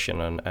coordination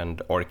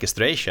and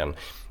orchestration.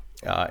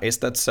 Is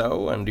that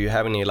so? And do you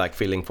have any like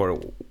feeling for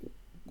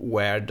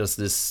when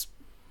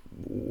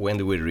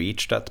do we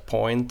reach that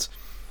point?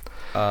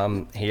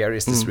 Here,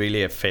 is this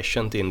really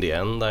efficient in the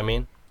end, I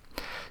mean?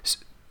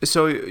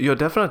 So you're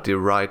definitely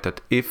right that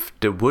if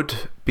there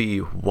would be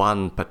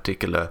one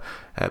particular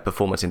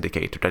performance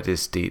indicator that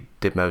is the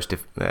most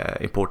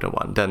important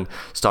one, then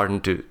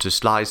starting to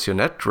slice your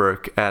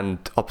network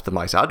and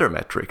optimize other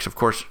metrics, of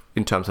course,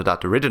 in terms of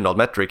that original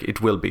metric,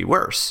 it will be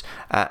worse.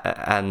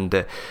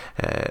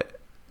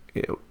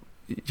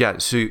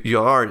 So you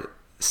are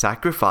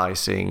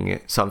sacrificing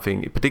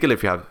something, particularly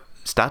if you have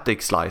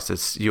static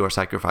slices, you are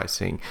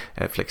sacrificing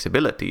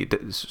flexibility.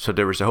 So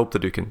there is a hope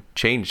that you can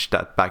change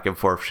that back and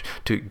forth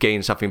to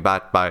gain something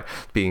back by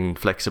being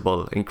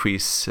flexible,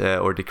 increase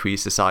or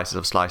decrease the sizes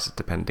of slices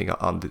depending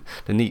on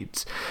the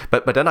needs.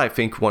 But then I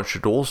think one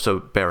should also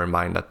bear in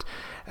mind that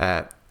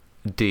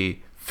the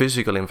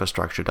physical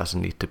infrastructure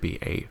doesn't need to be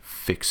a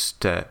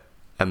fixed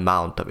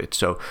amount of it.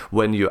 So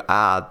when you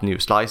add new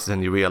slices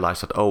and you realize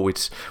that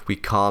we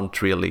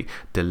can't really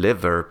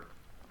deliver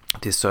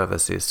these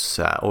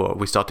services, or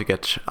we start to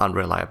get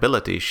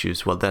unreliability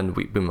issues, well, then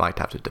we might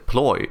have to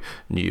deploy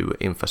new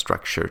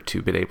infrastructure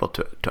to be able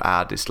to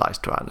add this slice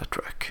to our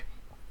network.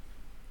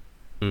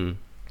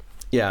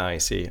 Yeah, I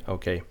see.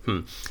 Okay.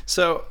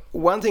 So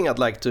one thing I'd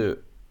like to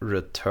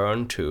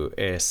return to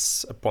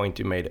is a point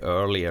you made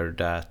earlier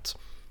that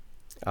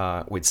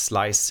with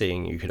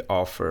slicing, you could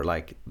offer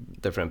like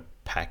different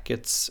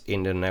packets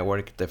in the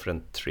network,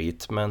 different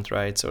treatment,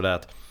 right? So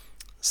that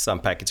some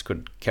packets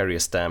could carry a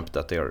stamp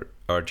that they are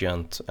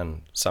urgent,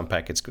 and some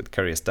packets could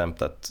carry a stamp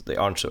that they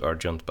aren't so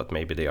urgent, but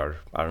maybe they are,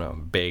 I don't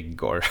know,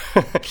 big or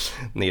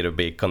need to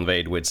be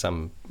conveyed with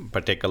some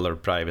particular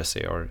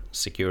privacy or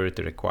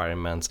security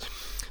requirements.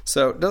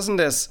 So doesn't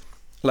this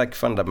like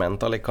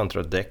fundamentally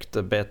contradict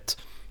a bit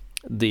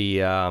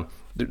there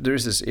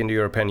is this, in the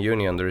European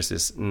Union, there is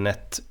this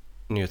net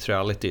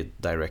neutrality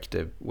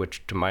directive,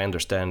 which to my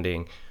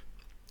understanding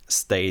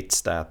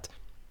states that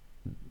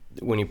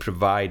when you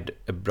provide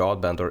a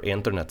broadband or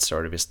internet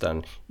service,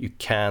 then you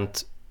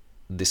can't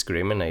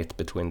discriminate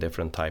between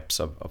different types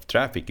of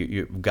traffic.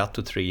 You've got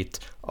to treat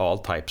all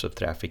types of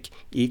traffic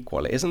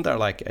equally. Isn't there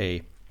like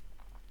there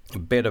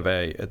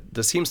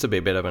seems to be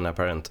a bit of an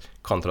apparent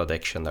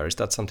contradiction there? Is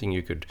that something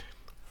you could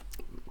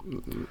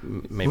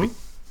maybe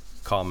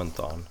comment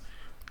on?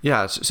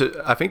 Yeah, so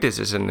I think this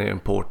is an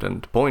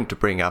important point to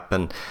bring up,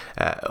 and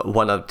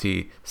one of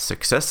the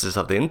successes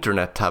of the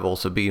internet have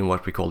also been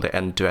what we call the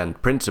end-to-end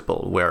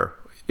principle, where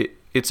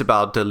it's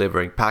about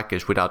delivering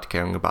package without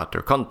caring about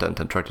their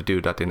content and try to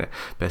do that in a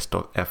best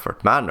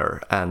effort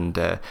manner. And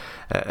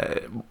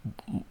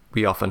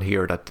we often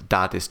hear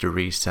that is the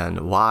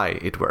reason why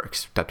it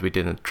works, that we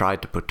didn't try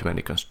to put too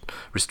many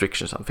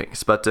restrictions on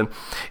things. But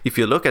if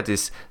you look at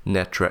these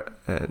net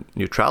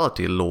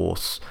neutrality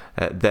laws,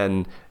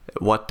 then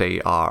what they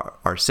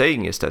are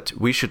saying is that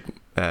we should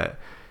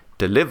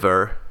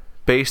deliver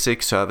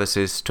basic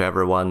services to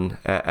everyone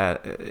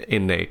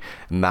in a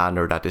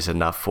manner that is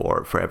enough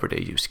for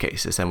everyday use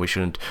cases, and we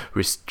shouldn't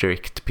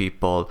restrict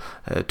people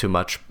too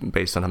much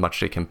based on how much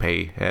they can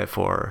pay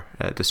for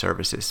the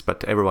services,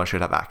 but everyone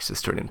should have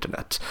access to the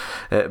internet.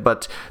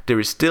 But there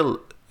is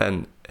still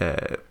an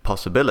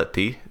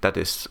possibility that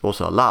is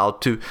also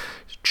allowed to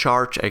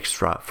charge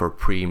extra for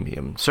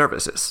premium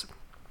services.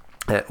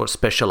 Or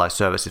specialized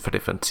services for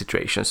different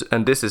situations,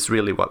 and this is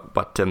really what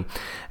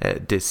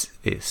this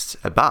is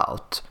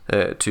about.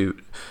 To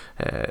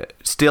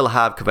still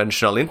have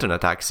conventional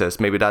internet access,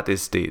 maybe that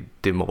is the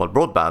mobile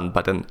broadband,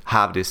 but then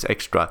have these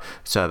extra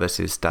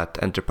services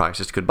that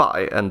enterprises could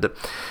buy. And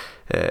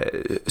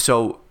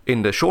so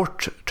in the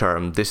short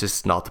term, this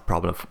is not a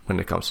problem when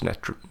it comes to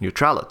net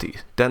neutrality.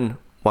 Then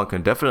one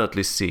can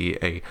definitely see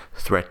a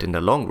threat in the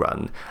long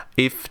run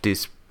if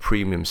these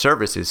premium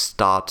services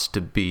start to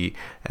be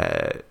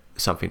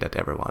something that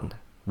everyone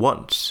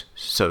wants.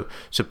 So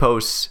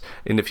suppose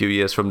in a few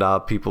years from now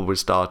people will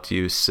start to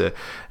use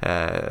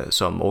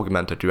some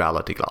augmented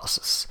reality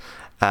glasses,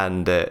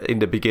 and in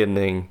the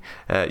beginning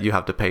you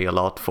have to pay a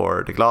lot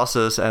for the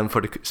glasses and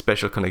for the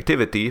special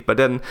connectivity, but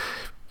then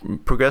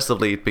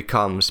progressively it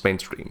becomes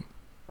mainstream.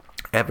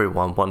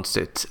 Everyone wants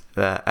it,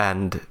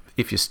 and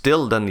if you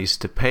still then needs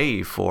to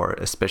pay for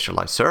a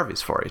specialized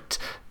service for it,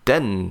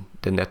 then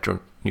the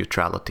network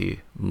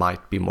neutrality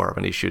might be more of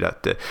an issue,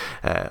 that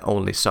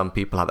only some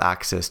people have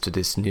access to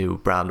this new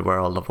brand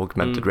world of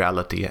augmented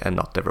reality and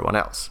not everyone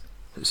else.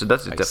 So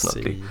that's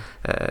definitely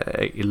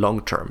a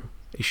long-term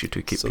issue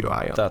to keep your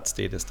eye on. That's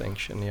the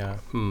distinction, yeah.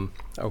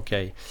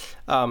 Okay.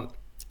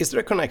 Is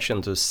there a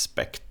connection to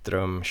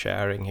spectrum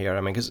sharing here?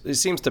 I mean, because it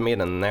seems to me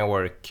that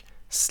network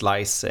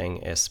slicing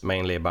is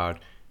mainly about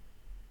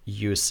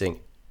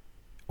using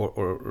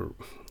or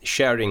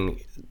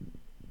sharing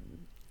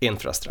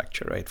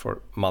infrastructure, right,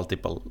 for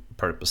multiple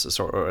purposes,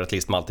 or at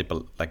least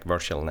multiple like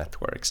virtual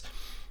networks.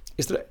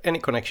 Is there any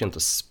connection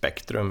to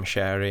spectrum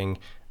sharing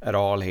at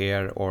all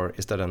here, or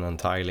is that an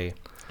entirely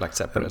like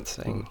separate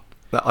thing?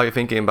 Are you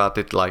thinking about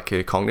it like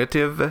a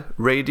cognitive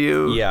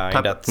radio? Yeah,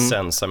 in that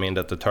sense. I mean,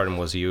 that the term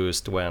was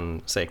used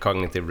when, say,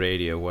 cognitive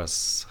radio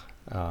was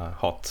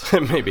hot,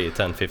 maybe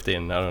 10,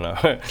 15, I don't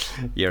know,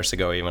 years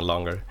ago, even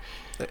longer.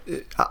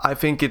 I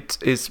think it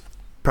is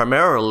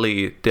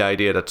primarily the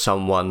idea that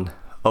someone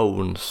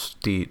owns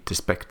the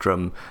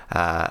spectrum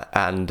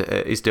and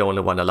is the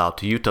only one allowed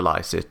to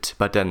utilize it.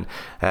 But then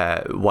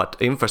what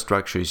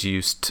infrastructure is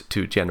used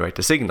to generate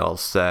the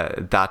signals,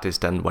 that is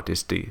then what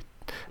is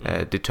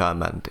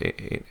determined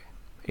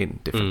in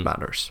different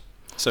manners.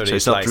 So the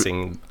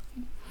slicing,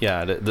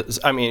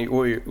 I mean,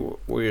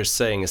 what you're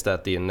saying is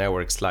that the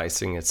network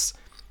slicing is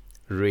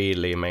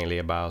really mainly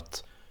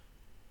about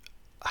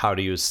how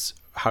to use,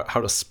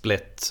 how to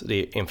split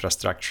the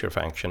infrastructure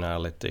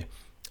functionality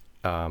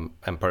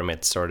and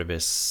permit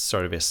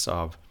service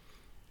of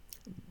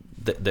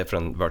the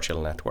different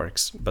virtual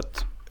networks,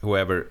 but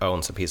whoever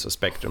owns a piece of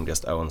spectrum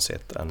just owns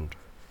it. And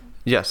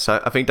yes,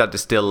 I think that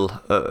is still,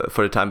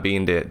 for the time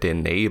being, the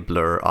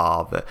enabler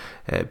of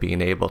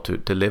being able to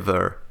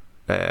deliver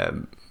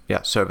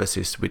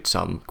services with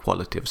some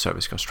quality of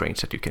service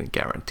constraints that you can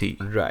guarantee.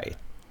 Right.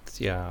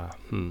 Yeah.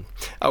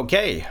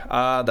 Okay.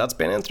 That's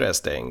been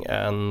interesting.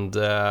 And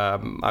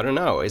I don't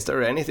know, is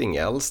there anything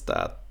else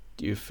that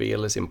you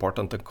feel is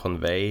important to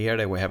convey here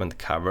that we haven't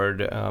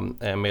covered?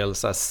 Emil,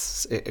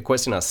 a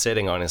question I'm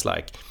sitting on is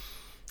like,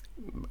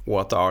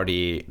 what are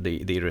the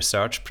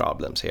research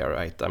problems here,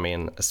 right? I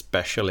mean,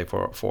 especially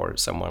for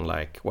someone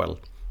like, well,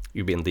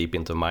 you've been deep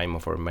into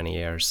MIMO for many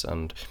years,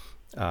 and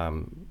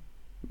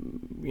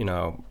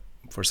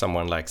for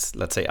someone like,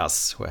 let's say,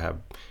 us, who have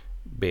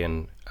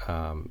been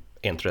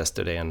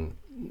interested in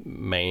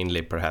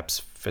mainly perhaps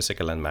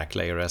physical and MAC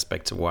layer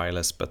aspects of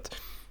wireless, but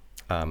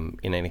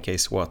in any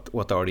case, what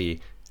are the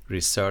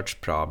research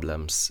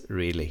problems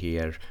really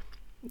here,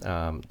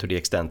 to the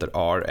extent there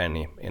are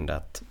any in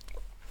that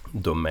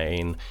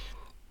domain?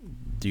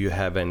 Do you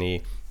have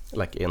any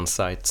like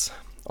insights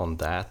on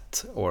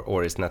that,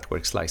 or is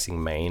network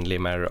slicing mainly a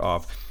matter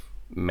of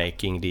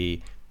making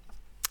the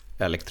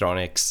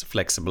electronics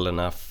flexible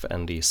enough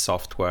and the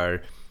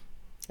software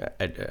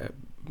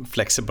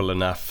flexible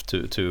enough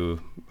to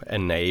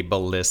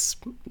enable this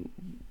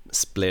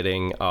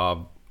splitting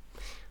of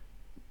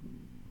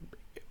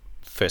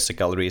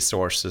physical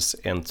resources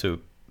into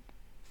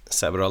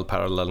several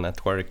parallel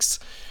networks?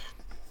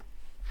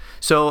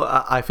 So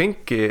I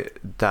think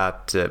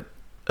that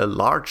a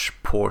large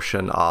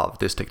portion of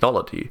this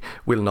technology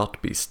will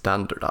not be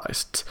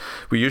standardized.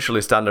 We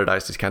usually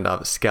standardize this kind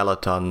of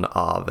skeleton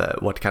of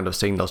what kind of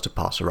signals to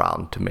pass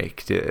around to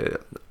make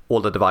all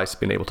the devices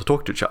being able to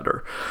talk to each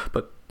other.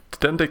 But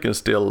then they can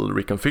still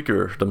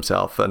reconfigure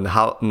themselves, and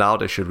now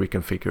they should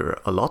reconfigure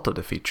a lot of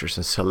the features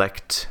and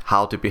select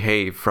how to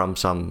behave from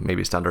some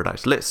maybe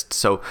standardized list.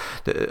 So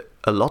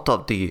a lot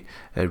of the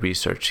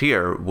research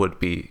here would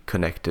be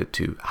connected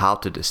to how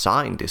to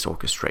design these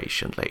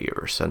orchestration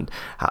layers and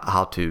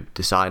how to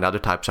design other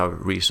types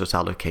of resource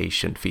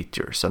allocation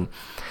features. And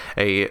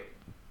a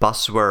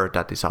buzzword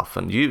that is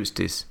often used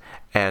is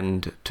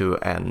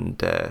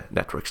end-to-end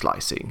network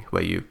slicing,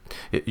 where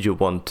you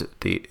want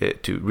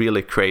to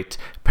really create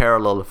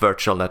parallel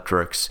virtual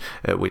networks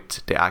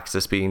with the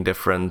access being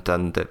different,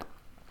 and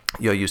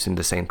you're using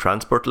the same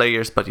transport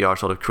layers, but you are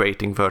sort of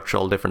creating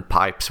virtual different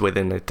pipes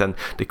within it, and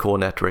the core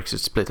networks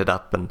is split it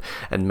up,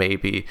 and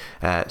maybe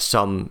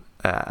some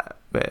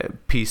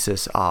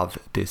pieces of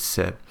this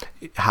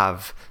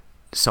have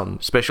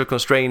some special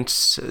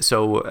constraints,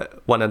 so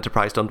one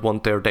enterprise don't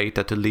want their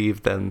data to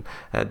leave them,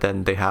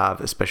 then they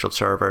have a special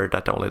server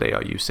that only they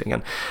are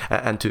using,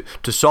 and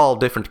to solve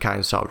different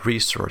kinds of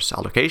resource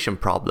allocation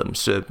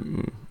problems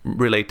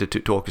related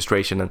to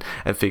orchestration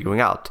and figuring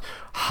out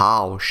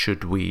how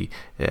should we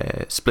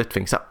split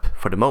things up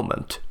for the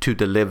moment to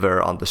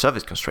deliver on the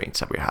service constraints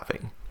that we're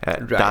having.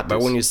 Right,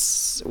 but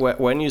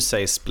when you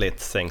say split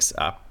things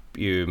up,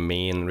 you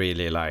mean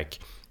really like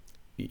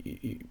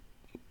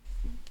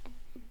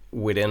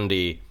within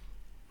the,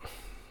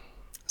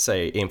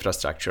 say,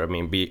 infrastructure. I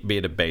mean, be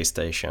the base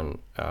station,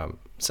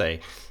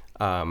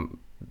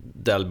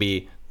 there'll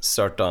be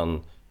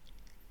certain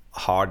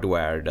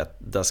hardware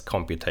that does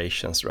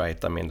computations,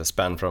 right? I mean, the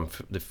span from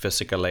the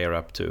physical layer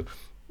up to,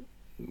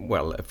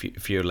 well, a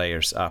few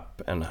layers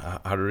up, and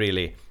how to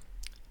really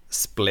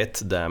split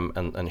them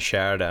and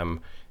share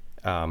them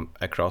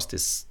across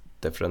these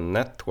different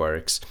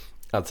networks.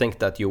 I think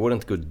that you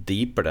wouldn't go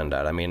deeper than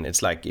that. I mean,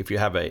 it's like if you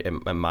have a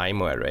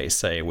MIMO array,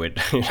 say with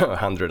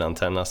 100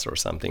 antennas or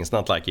something, it's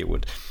not like you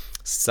would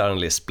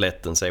suddenly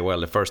split and say, well,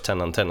 the first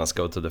 10 antennas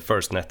go to the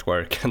first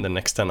network and the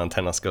next 10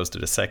 antennas goes to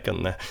the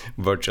second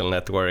virtual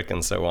network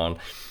and so on.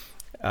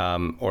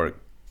 Or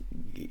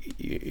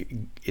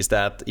is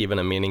that even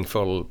a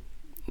meaningful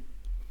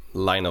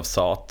line of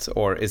thought,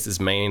 or is this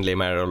mainly a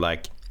matter of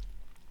like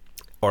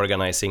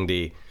organizing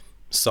the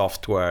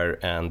software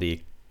and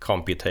the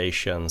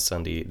computations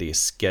and the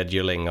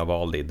scheduling of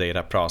all the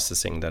data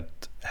processing that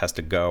has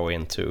to go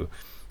into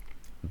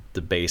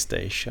the base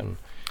station?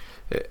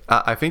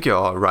 I think you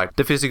are right.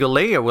 The physical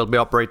layer will be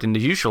operating the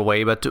usual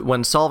way, but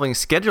when solving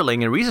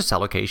scheduling and resource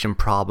allocation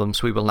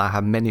problems, we will now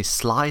have many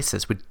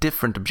slices with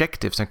different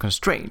objectives and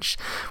constraints,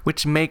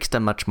 which makes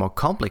them much more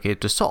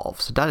complicated to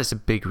solve. So that is a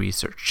big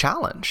research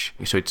challenge.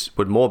 So it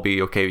would more be,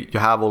 okay,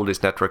 you have all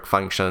this network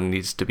function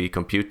needs to be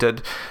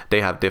computed. They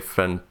have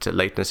different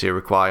latency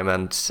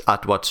requirements.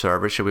 At what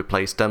server should we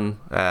place them?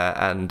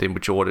 And in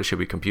which order should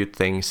we compute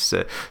things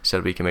so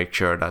that we can make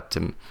sure that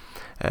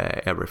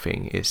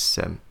everything is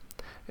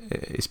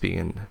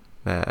being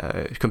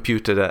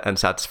computed and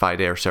satisfy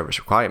their service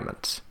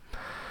requirements.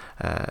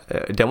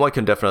 Then one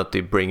can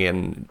definitely bring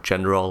in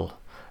general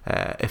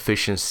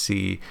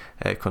efficiency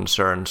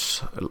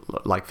concerns,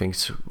 like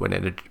things when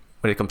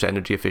it comes to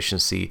energy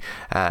efficiency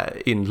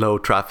in low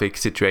traffic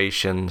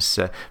situations,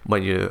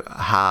 when you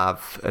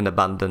have an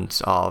abundance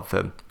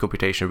of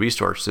computation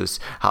resources.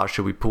 How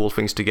should we pool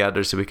things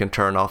together so we can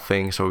turn off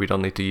things, or we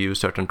don't need to use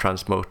certain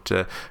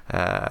transmode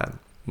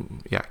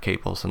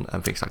cables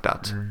and things like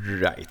that.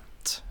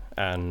 Right.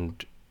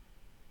 And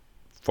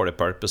for the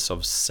purpose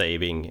of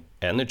saving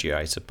energy,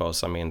 I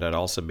suppose, I mean,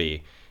 it'd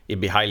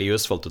be highly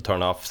useful to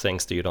turn off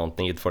things that you don't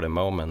need for the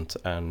moment.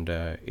 And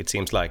it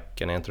seems like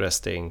an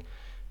interesting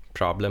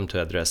problem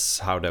to address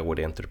how that would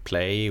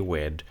interplay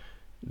with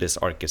this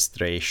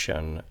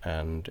orchestration.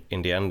 And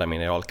in the end, I mean,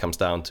 it all comes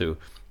down to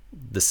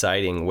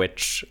deciding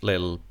which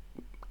little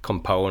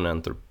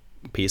component or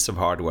piece of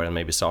hardware and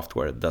maybe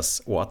software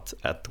does what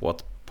at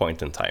what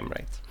point in time,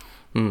 right?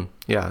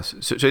 Yeah,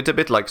 so it's a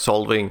bit like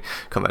solving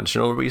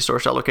conventional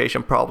resource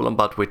allocation problem,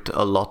 but with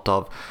a lot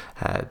of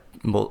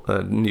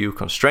new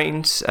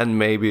constraints, and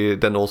maybe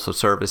then also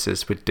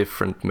services with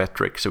different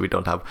metrics, so we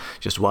don't have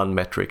just one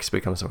metric, it's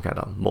become some kind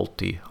of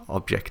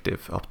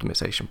multi-objective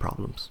optimization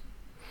problems.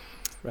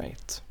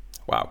 Right.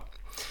 Wow.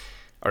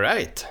 All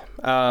right.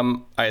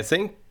 I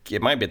think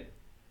it might be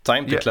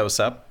time to close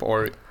up,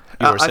 or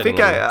I think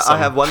I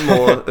have one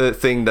more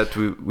thing that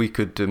we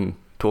could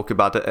talk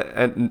about,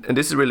 and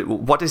this is really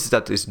what is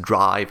that is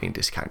driving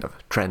this kind of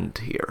trend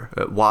here.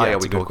 Why are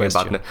we talking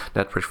about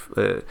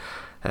network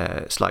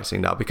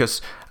slicing now?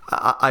 Because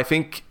I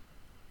think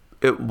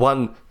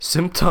one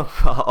symptom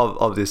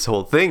of this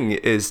whole thing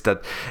is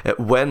that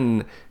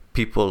when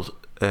people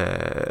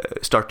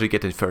start to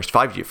get in first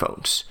 5G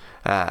phones,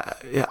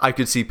 I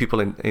could see people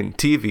in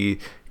TV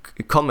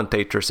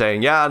commentators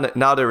saying, yeah,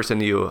 now there is a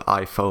new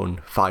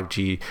iPhone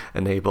 5G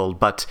enabled,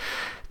 but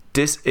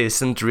this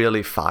isn't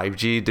really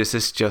 5G. This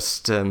is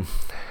just, a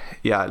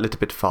little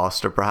bit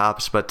faster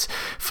perhaps, but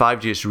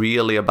 5G is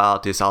really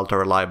about this ultra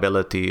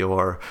reliability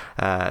or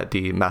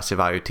the massive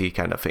IoT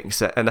kind of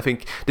things. And I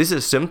think this is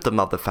a symptom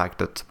of the fact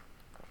that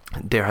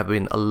there have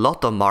been a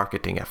lot of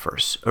marketing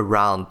efforts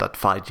around that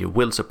 5G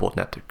will support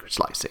network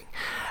slicing.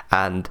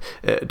 And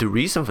the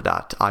reason for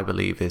that, I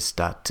believe, is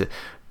that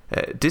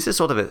this is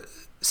sort of a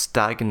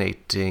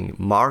stagnating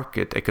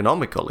market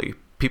economically.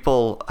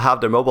 People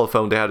have their mobile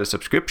phone, they have the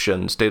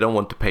subscriptions, they don't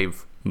want to pay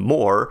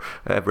more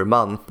every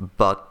month,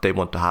 but they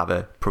want to have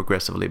a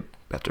progressively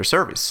better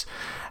service.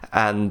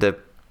 And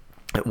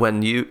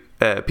when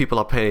people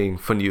are paying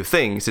for new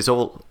things, it's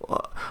all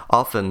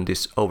often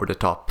this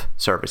over-the-top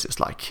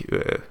services like,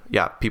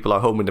 people are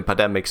home in the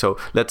pandemic, so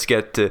let's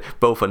get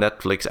both a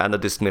Netflix and a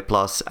Disney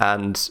Plus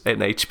and an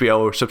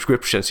HBO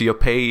subscription. So you're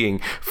paying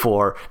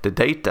for the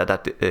data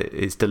that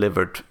is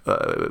delivered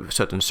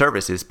certain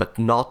services, but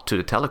not to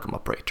the telecom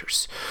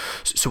operators.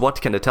 So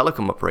what can the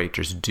telecom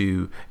operators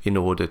do in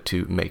order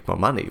to make more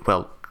money?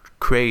 Well,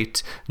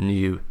 create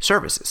new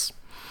services.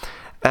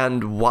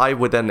 And why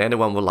would then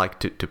anyone would like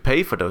to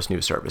pay for those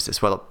new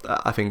services? Well,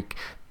 I think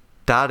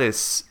that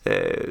is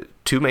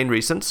two main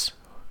reasons.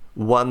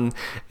 One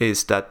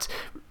is that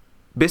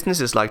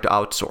businesses like to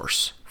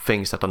outsource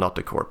things that are not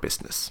the core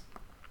business.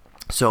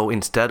 So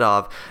instead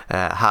of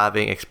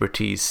having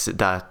expertise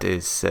that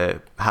is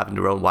having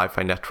their own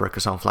Wi-Fi network or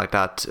something like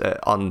that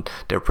on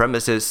their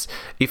premises,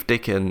 if they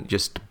can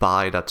just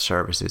buy that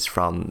services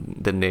from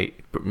the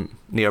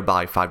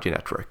nearby 5G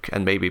network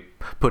and maybe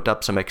put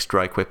up some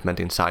extra equipment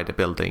inside the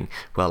building,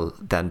 well,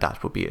 then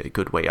that would be a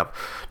good way of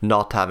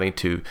not having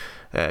to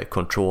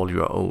control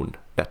your own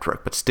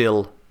network, but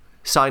still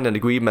sign an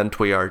agreement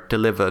where you are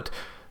delivered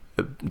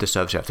the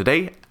service you have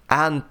today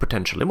and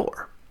potentially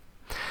more.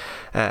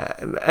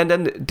 And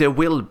then there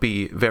will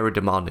be very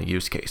demanding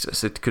use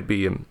cases. It could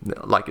be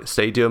like a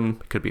stadium,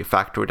 it could be a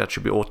factory that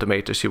should be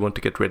automated, so you want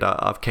to get rid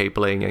of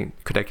cabling and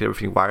connect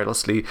everything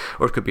wirelessly,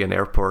 or it could be an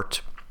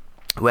airport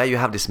where you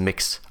have this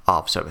mix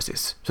of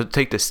services. So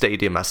take the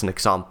stadium as an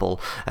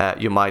example.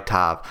 You might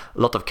have a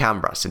lot of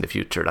cameras in the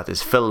future that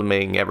is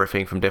filming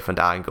everything from different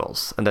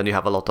angles. And then you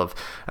have a lot of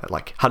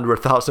like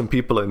 100,000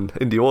 people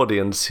in the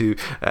audience who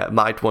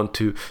might want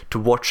to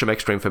watch some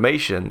extra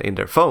information in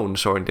their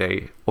phones or in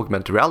their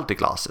augmented reality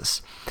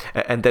glasses.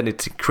 And then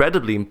it's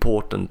incredibly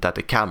important that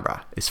the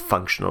camera is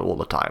functional all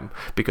the time,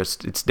 because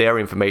it's their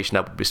information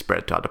that will be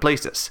spread to other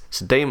places.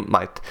 So they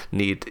might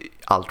need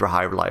ultra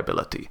high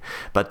reliability.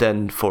 But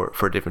then for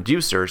different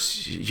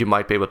users, you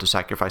might be able to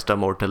sacrifice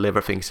them or deliver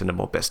things in a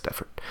more best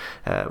effort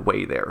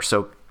way there.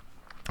 So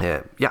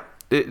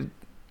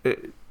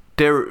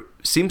there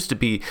seems to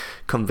be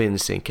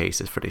convincing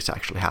cases for this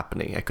actually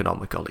happening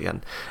economically,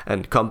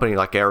 and company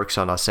like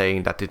Ericsson are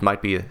saying that it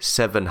might be a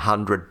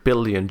 $700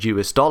 billion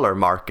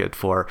market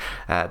for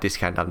this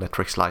kind of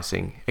network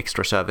slicing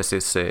extra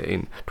services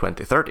in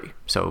 2030.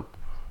 So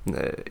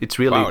it's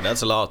really, wow,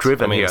 that's a lot.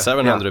 Driven I mean, here.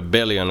 700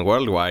 billion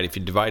worldwide. If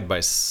you divide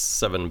by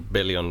 7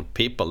 billion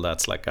people,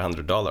 that's like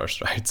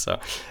 $100, right?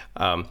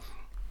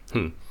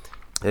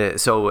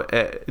 So,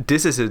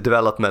 this is a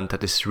development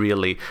that is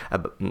really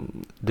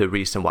the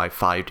reason why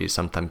 5G is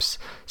sometimes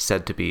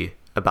said to be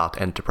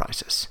about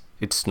enterprises.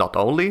 It's not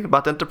only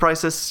about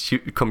enterprises,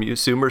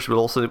 consumers will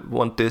also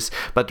want this,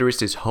 but there is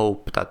this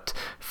hope that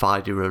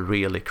 5G will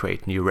really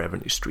create new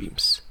revenue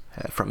streams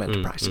from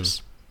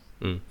enterprises.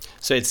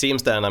 So it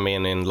seems then, I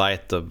mean, in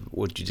light of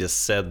what you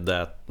just said,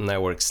 that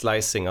network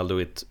slicing, although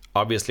it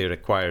obviously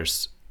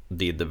requires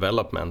the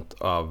development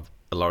of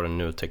a lot of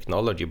new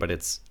technology, but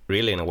it's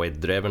really in a way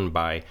driven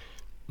by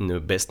new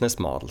business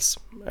models.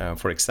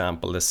 For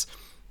example, this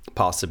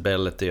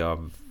possibility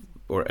of,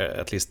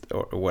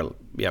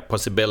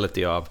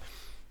 possibility of,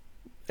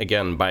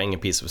 again, buying a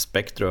piece of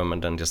spectrum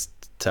and then just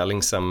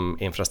telling some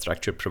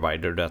infrastructure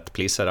provider that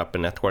please set up a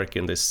network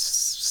in this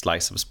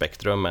slice of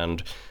spectrum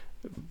and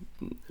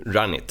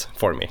run it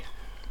for me.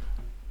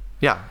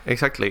 Yeah,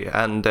 exactly.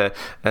 And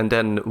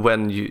then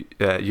when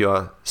you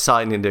are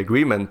signing the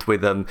agreement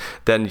with them,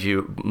 then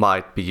you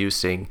might be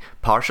using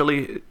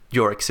partially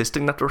your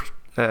existing network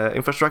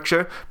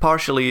infrastructure.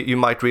 Partially, you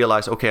might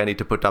realize, okay, I need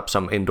to put up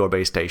some indoor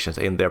base stations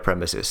in their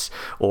premises,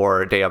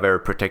 or they are very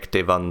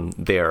protective on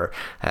their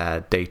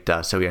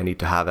data, so I need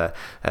to have a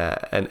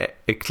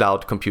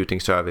cloud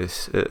computing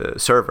service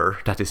server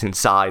that is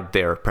inside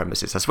their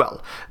premises as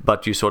well.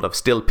 But you sort of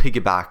still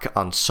piggyback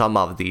on some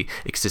of the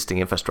existing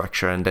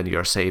infrastructure, and then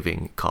you're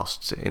saving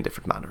costs in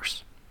different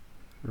manners.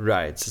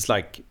 Right. So it's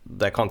like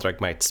the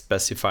contract might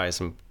specify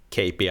some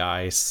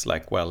KPIs,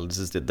 like, well, this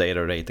is the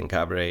data rate and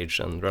coverage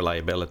and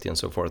reliability and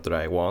so forth that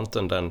I want.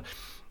 And then,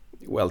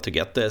 well, to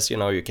get this,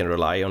 you can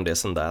rely on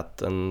this and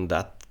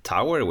that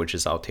tower, which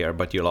is out here,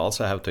 but you'll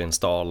also have to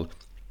install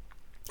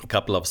a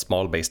couple of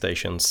small base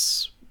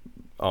stations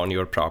on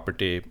your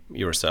property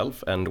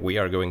yourself. And we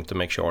are going to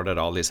make sure that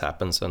all this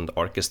happens and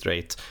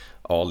orchestrate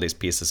all these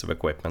pieces of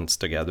equipment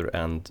together.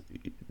 And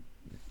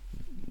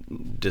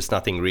there's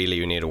nothing really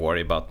you need to worry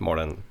about more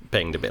than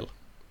paying the bill.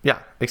 Yeah,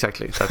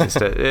 exactly. That is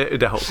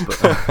the hope.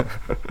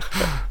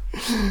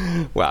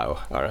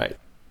 Wow. All right.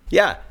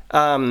 Yeah.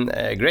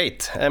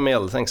 Great.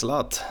 Emil, thanks a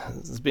lot.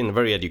 It's been a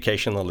very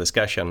educational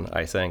discussion,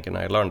 I think, and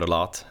I learned a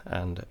lot.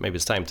 And maybe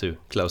it's time to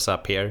close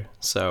up here.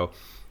 So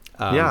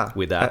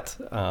with that...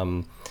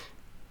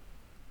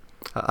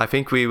 I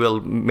think we will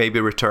maybe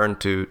return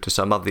to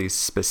some of these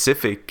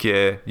specific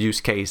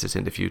use cases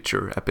in the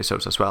future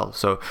episodes as well.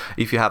 So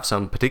if you have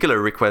some particular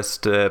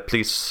request,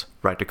 please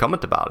write a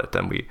comment about it,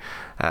 and we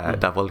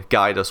that will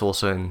guide us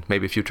also in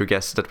maybe future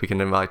guests that we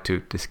can invite to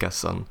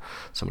discuss on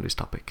some of these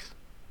topics.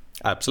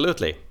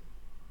 Absolutely.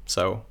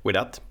 So with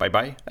that,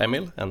 bye-bye,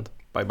 Emil, and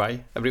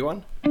bye-bye,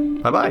 everyone.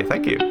 Bye-bye.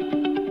 Thank you.